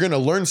R. You're going to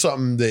learn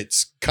something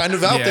that's kind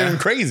of out there and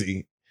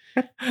crazy.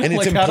 And it's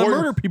like important. How to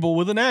murder people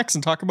with an axe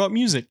and talk about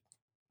music.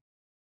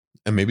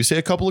 And maybe say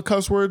a couple of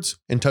cuss words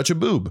and touch a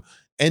boob.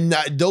 And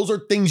those are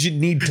things you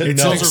need to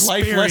know. Those are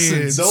life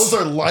lessons. Those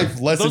are life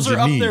lessons. Those are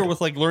up there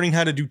with like learning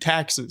how to do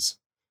taxes.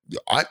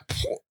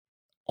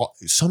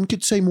 Some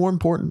could say more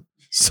important.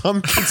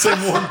 Some could say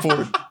more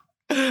important.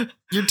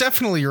 You're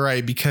definitely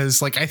right,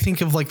 because like I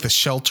think of like the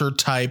shelter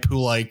type who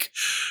like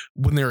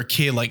when they're a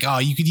kid, like,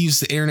 you could use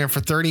the internet for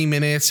 30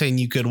 minutes and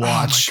you could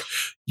watch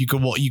you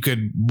could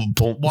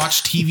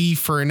watch TV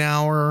for an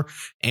hour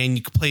and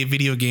you could play a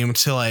video game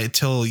until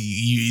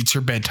it's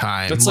your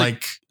bedtime. That's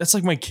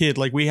like my kid.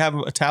 Like we have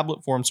a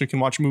tablet for him so we can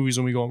watch movies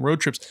when we go on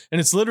road trips,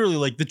 and it's literally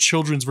like the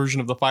children's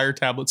version of the Fire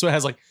tablet. So it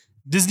has like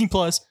Disney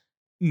Plus,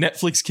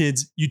 Netflix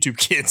kids, YouTube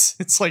kids.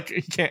 It's like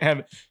he can't have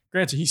it.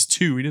 Granted, he's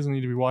 2. He doesn't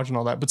need to be watching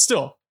all that, but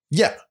still.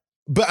 Yeah.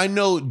 But I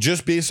know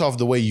just based off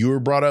the way you were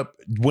brought up,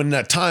 when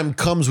that time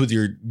comes with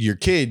your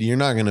kid, you're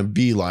not going to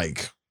be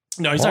like,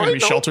 no, he's not going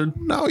to be sheltered.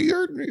 No,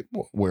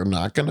 we're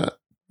not going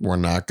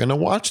to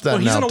watch that. Well,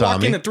 he's now, going to walk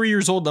Tommy. in at 3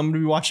 years old. I'm going to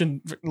be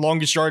watching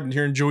Longest Yard and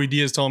hearing Joey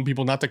Diaz telling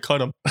people not to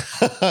cut him.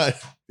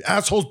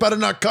 Assholes better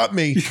not cut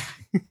me.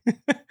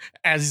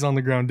 As he's on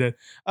the ground dead.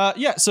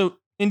 Yeah, so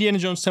Indiana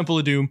Jones Temple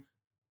of Doom,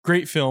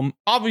 great film.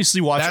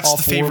 Obviously watch That's all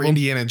the 4 favorite of them.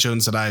 Indiana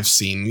Jones that I've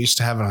seen. We used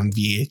to have it on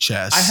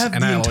VHS. I have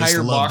the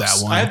entire box.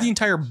 That one. I have the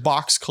entire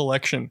box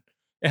collection.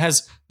 It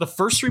has the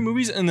first 3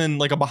 movies and then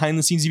like a behind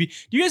the scenes TV.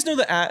 Do you guys know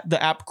the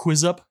app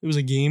Quiz Up? It was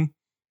a game.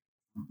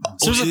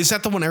 So is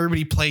that the one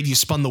everybody played? You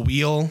spun the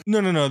wheel?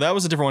 No. That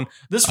was a different one.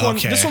 This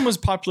one was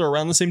popular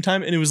around the same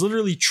time, and it was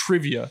literally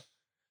trivia.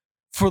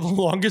 For the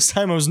longest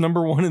time, I was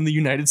number 1 in the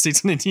United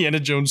States in Indiana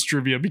Jones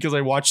trivia because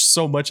I watched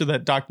so much of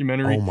that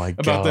documentary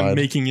about them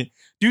making it.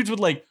 Dudes would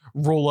like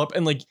roll up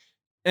and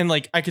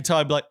I could tell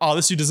I'd be like, oh,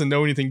 this dude doesn't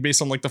know anything based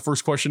on like the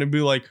first question and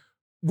be like,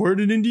 where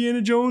did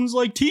Indiana Jones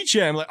like teach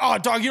you? I'm like, oh,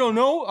 dog, you don't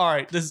know? All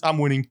right, I'm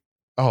winning.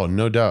 Oh,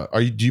 no doubt.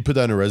 Do you put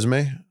that in a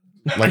resume?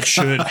 Like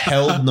should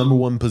held number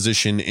 1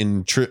 position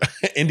in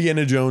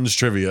Indiana Jones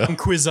trivia.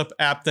 Quiz Up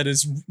app that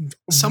is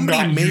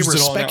somebody may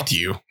respect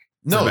you.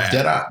 No,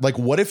 like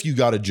what if you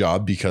got a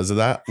job because of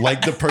that?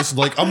 Like the person,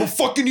 like I'm a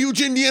fucking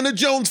huge Indiana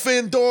Jones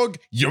fan, dog.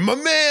 You're my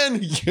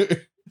man.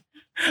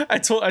 I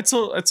told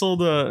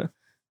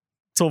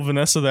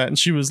Vanessa that, and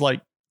she was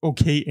like,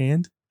 okay,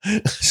 and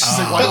she's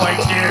like, why do I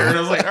care? And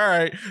I was like, all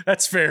right,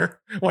 that's fair.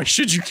 Why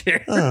should you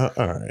care? All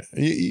right,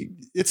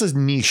 it's a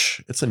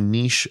niche. It's a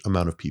niche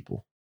amount of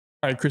people.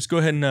 All right, Chris, go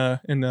ahead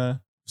and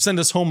send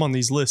us home on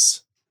these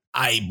lists.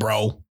 Aye,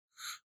 bro.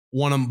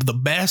 One of the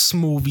best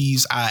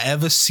movies I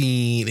ever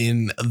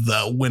seen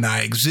when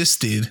I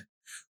existed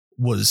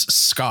was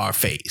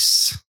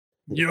Scarface.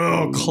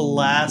 Yo,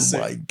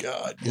 classic. Oh my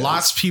God. Yes.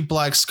 Lots of people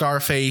like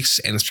Scarface,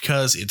 and it's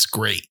because it's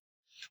great.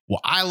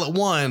 Well,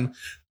 one,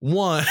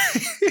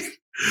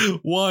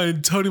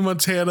 Tony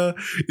Montana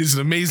is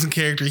an amazing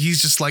character.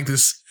 He's just like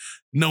this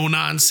no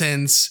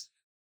nonsense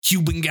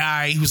Cuban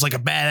guy who's like a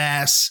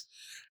badass.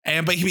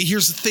 But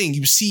here's the thing: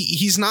 you see,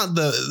 he's not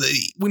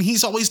when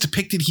he's always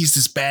depicted, he's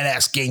this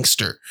badass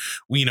gangster.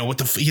 He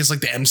has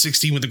like the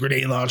M16 with the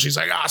grenade launcher. He's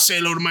like, say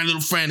hello to my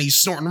little friend. He's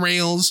snorting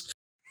rails.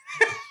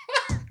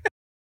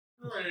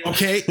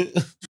 Okay.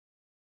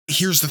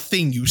 Here's the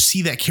thing: you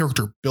see that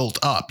character built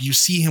up. You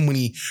see him when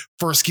he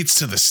first gets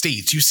to the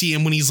States. You see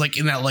him when he's like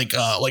in that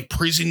like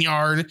prison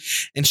yard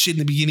and shit in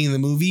the beginning of the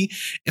movie.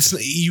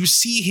 You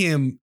see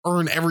him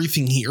earn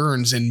everything he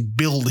earns and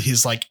build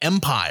his like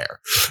empire.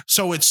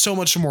 So it's so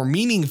much more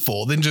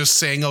meaningful than just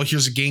saying, oh,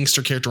 here's a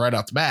gangster character right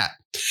off the bat.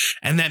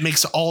 And that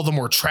makes it all the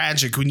more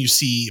tragic when you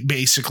see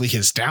basically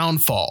his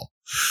downfall.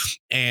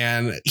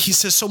 And he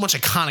says so much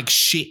iconic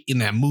shit in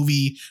that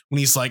movie when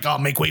he's like, oh,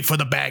 make way for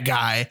the bad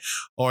guy,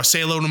 or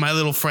say hello to my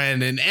little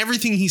friend, and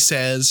everything he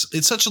says.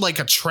 It's such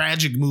a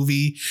tragic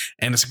movie,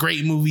 and it's a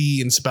great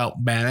movie, and it's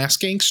about badass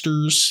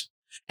gangsters,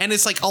 and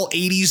it's like all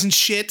 80s and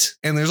shit,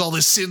 and there's all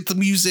this synth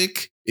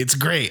music. It's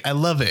great. I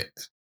love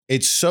it.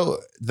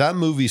 That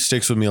movie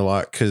sticks with me a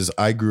lot because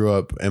I grew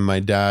up and my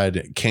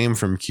dad came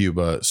from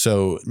Cuba.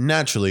 So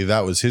naturally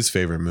that was his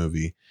favorite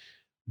movie.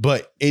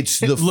 But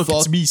it's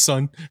it's me,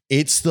 son.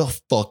 It's the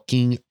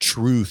fucking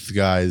truth,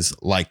 guys.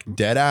 Like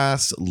dead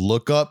ass.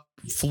 Look up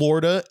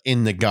Florida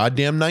in the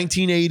goddamn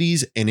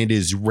 1980s, and it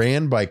is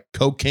ran by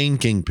cocaine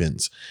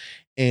kingpins.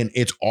 And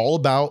it's all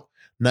about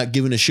not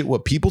giving a shit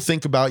what people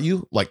think about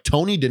you. Like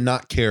Tony did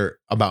not care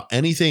about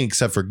anything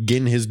except for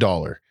getting his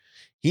dollar.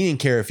 He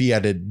didn't care if he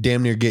had to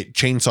damn near get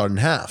chainsawed in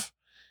half.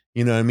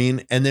 You know what I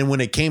mean? And then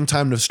when it came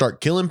time to start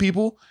killing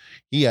people,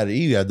 he had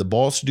the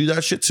balls to do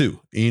that shit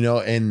too.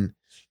 And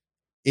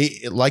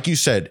it, like you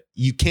said,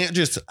 you can't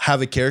just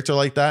have a character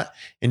like that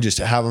and just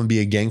have him be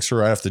a gangster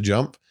right off the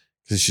jump,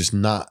 because it's just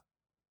not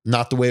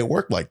the way it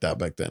worked like that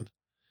back then.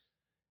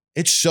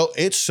 It's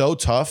so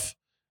tough.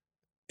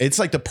 It's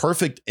like the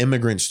perfect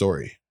immigrant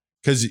story,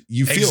 because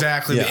you feel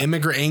exactly the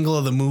immigrant angle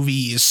of the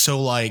movie is so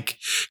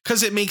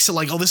because it makes it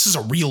like, oh, this is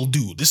a real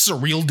dude. This is a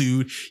real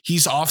dude.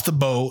 He's off the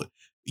boat.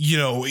 He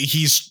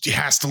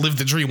has to live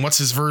the dream. What's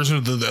his version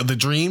of the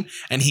dream?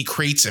 And he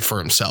creates it for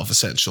himself,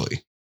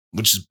 essentially,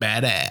 which is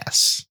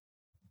badass.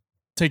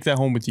 Take that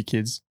home with you,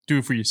 kids. Do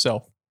it for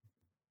yourself.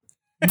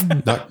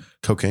 not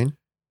cocaine.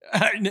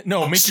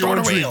 No, make snort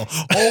your own a rail.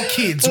 All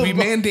kids, we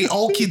mandate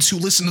all kids who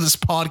listen to this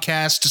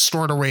podcast to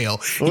snort a rail.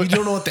 If you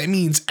don't know what that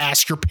means,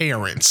 ask your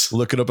parents.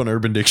 Look it up on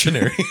Urban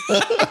Dictionary. All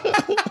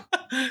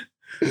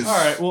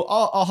right. Well,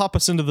 I'll hop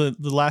us into the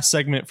last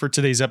segment for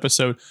today's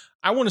episode.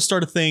 I want to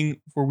start a thing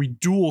where we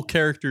duel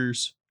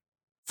characters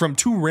from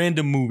 2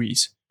 random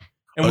movies.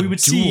 And we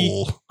would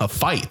see a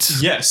fight.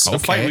 Yes, okay. a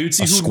fight. We would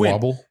see who would win.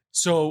 Squabble.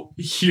 So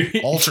here,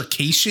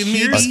 altercation,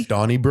 maybe?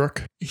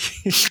 Donnybrook.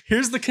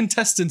 Here's the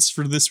contestants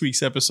for this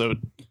week's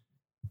episode: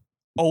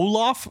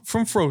 Olaf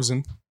from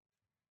Frozen,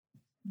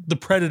 the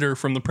Predator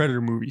from the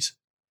Predator movies.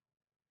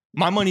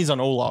 My money's on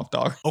Olaf,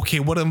 dog. Okay,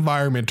 what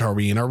environment are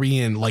we in? Are we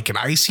in like an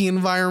icy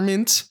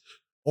environment?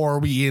 Or are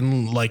we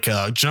in like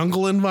a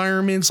jungle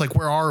environment? Like,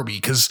 where are we?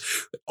 Because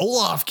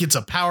Olaf gets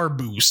a power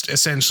boost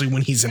essentially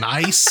when he's in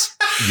ice.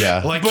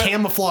 Yeah. Like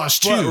camouflage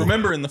too. But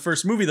remember in the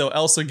first movie, though,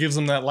 Elsa gives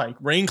him that like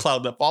rain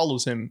cloud that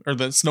follows him, or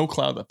the snow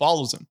cloud that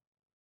follows him.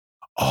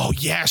 Oh,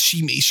 yeah.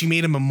 She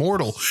made him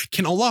immortal.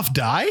 Can Olaf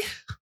die?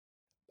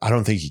 I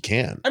don't think he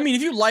can. I mean,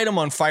 if you light him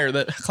on fire,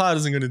 that cloud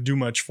isn't going to do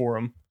much for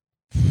him.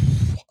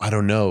 I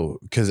don't know,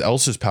 because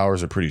Elsa's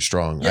powers are pretty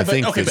strong. Yeah, I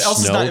think but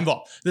Elsa's not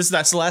involved. That's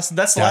the last.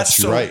 That's the last.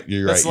 You're right.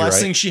 You're right. That's the last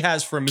thing she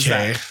has for him. Is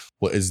Okay. that.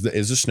 Well, is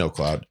the snow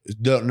cloud?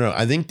 No.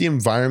 I think the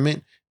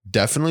environment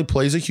definitely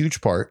plays a huge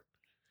part.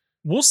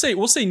 We'll say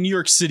New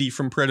York City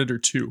from Predator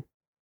 2.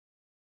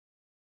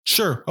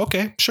 Sure.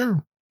 Okay.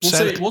 Sure.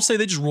 We'll say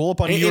they just roll up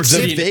on New York It's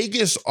The City.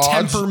 Vegas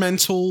odds.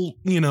 temperamental,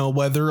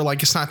 weather.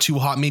 Like it's not too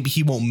hot. Maybe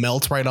he won't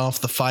melt right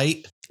off the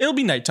fight. It'll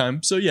be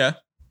nighttime, so yeah.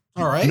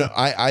 All right. No,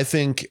 I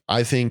think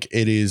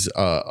it is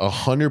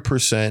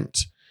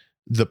 100%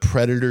 the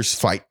Predators'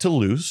 fight to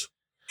lose.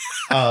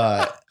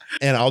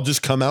 And I'll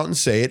just come out and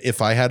say it.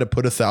 If I had to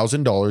put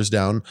 $1,000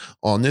 down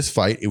on this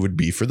fight, it would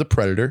be for the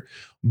Predator.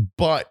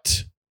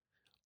 But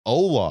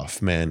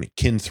Olaf, man,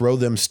 can throw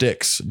them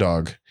sticks,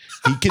 dog.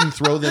 He can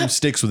throw them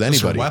sticks with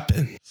That's a anybody.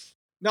 weapon.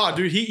 No,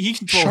 dude, he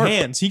can throw Sharp.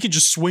 hands. He can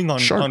just swing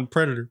on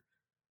Predator.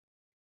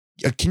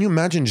 Can you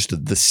imagine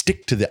just the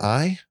stick to the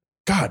eye?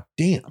 God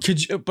damn.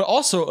 But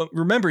also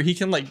remember, he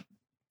can like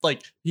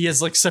he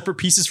has like separate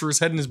pieces for his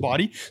head and his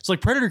body. So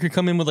like Predator could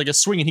come in with like a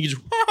swing and he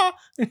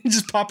could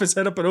just pop his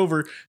head up and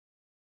over.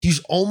 He's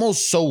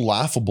almost so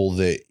laughable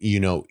that,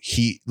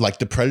 he like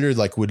the Predator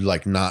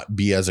would not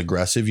be as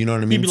aggressive. You know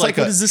what I mean? He'd be like,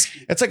 what is this?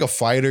 It's like a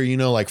fighter,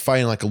 like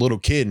fighting like a little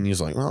kid. And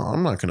he's like, oh,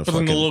 I'm not going to But then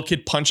fucking. the little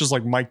kid punches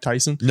like Mike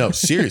Tyson. No,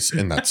 serious.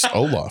 And that's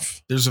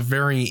Olaf. There's a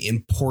very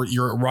important.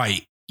 You're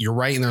right.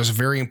 And there's a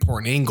very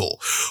important angle.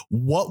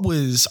 What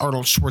was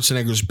Arnold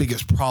Schwarzenegger's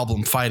biggest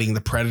problem fighting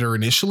the Predator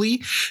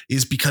initially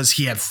is because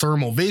he had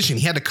thermal vision.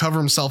 He had to cover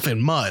himself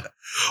in mud.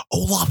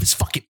 Olaf is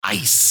fucking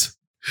ice.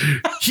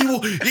 He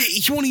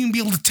won't even be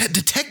able to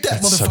detect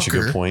that That's motherfucker. such a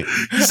good point.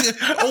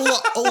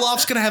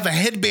 Olaf's gonna have a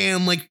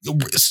headband like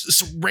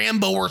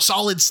Rambo or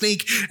Solid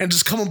Snake and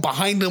just come up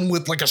behind him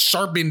with like a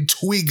sharpened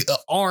twig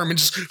arm and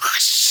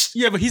just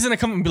Yeah, but he's gonna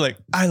come and be like,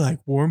 I like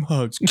warm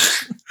hugs.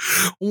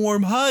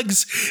 warm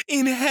hugs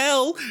in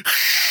hell.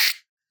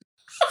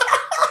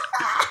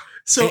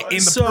 So in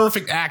the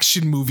perfect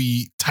action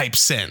movie type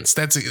sense.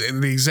 That's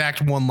the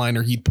exact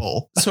one-liner he'd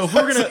pull. So if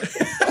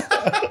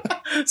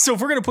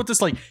we're gonna put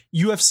this like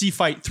UFC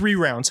fight 3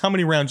 rounds, how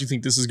many rounds do you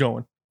think this is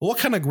going? What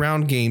kind of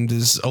ground game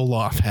does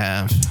Olaf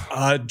have?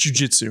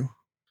 Jiu-jitsu.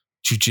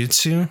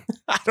 Jiu-jitsu?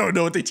 I don't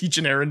know what they teach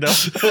in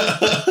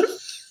Arendelle.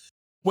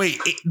 Wait,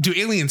 do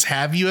aliens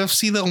have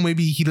UFC though?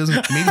 Maybe he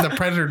doesn't. Maybe the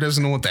Predator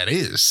doesn't know what that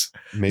is.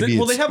 Maybe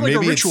Well, they have, like, a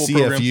maybe it's ritual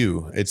CFU.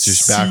 program. It's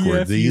just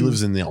backward. He CFU.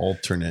 lives in the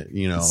alternate,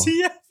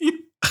 CFU.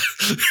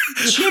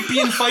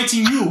 Champion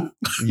fighting you.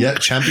 Yeah,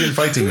 champion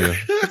fighting you.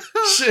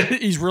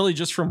 Shit, he's really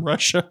just from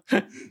Russia.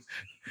 Can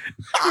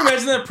you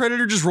imagine that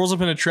Predator just rolls up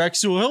in a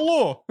tracksuit?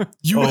 Hello.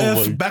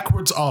 UF my-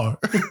 backwards R.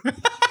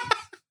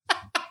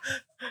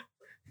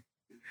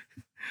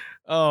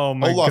 Oh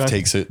my Olaf god.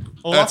 takes it.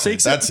 Olaf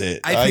takes it? That's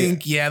it. I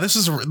think, yeah,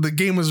 the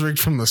game was rigged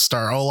from the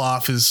start.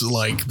 Olaf is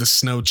like the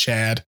snow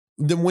Chad.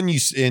 Then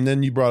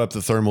then you brought up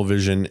the thermal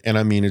vision, and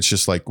I mean, it's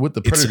just like with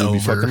the It's Predator, we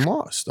over. fucking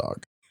lost,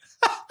 dog.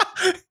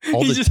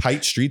 All He the just-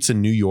 tight streets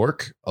in New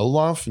York,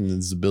 Olaf, and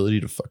his ability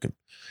to fucking.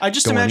 I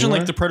just Go imagine anywhere?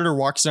 like the Predator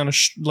walks down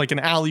like an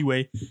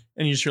alleyway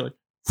and you just hear like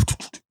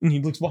and he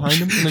looks behind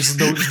him and there's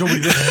nobody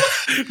there.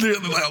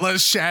 The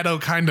shadow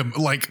kind of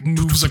like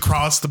moves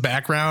across the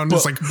background.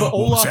 It's like, what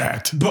was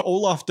that? But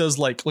Olaf does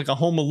like a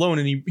Home Alone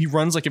and he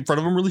runs like in front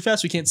of him really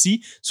fast so he can't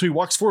see. So he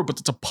walks forward, but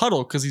it's a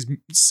puddle because he's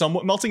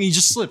somewhat melting and he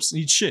just slips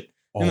and eats shit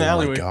in the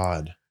alleyway. Oh my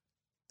god!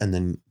 And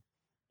then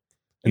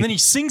he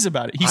sings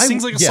about it. He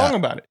sings like a song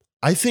about it.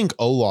 I think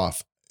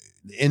Olaf,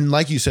 and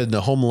like you said, in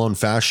the Home Alone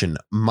fashion,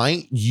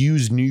 might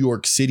use New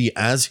York City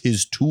as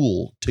his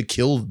tool to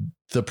kill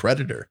the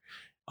Predator.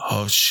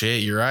 Oh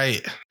shit, you're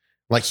right.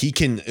 Like he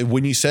can,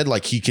 when you said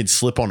like he could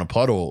slip on a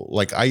puddle,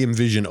 like I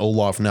envision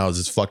Olaf now as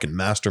his fucking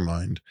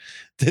mastermind.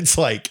 It's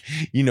like,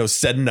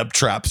 setting up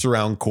traps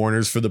around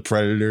corners for the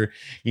Predator,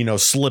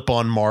 slip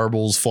on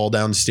marbles, fall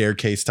down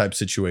staircase type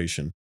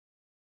situation.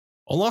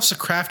 Olaf's a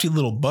crafty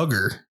little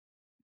bugger.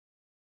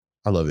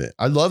 I love it.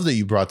 I love that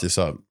you brought this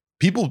up.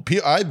 People,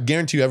 I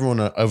guarantee you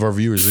everyone of our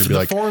viewers would be The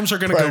like, forums are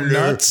gonna go Predator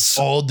nuts.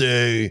 all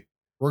day.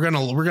 We're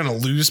gonna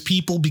lose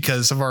people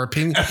because of our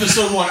opinion.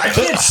 Episode 1. I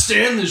can't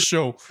stand this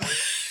show.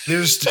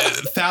 There's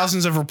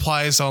thousands of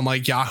replies on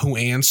like Yahoo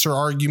Answer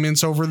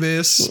arguments over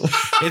this.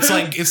 It's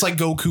like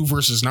Goku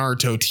versus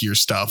Naruto tier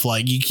stuff.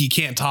 Like you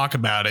can't talk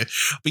about it.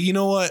 But you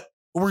know what?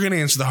 We're gonna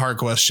answer the hard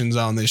questions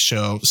on this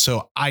show,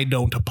 so I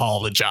don't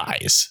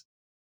apologize.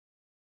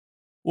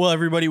 Well,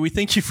 everybody, we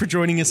thank you for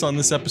joining us on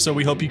this episode.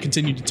 We hope you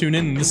continue to tune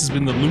in. And this has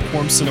been the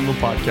Lukewarm Cinema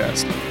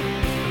Podcast.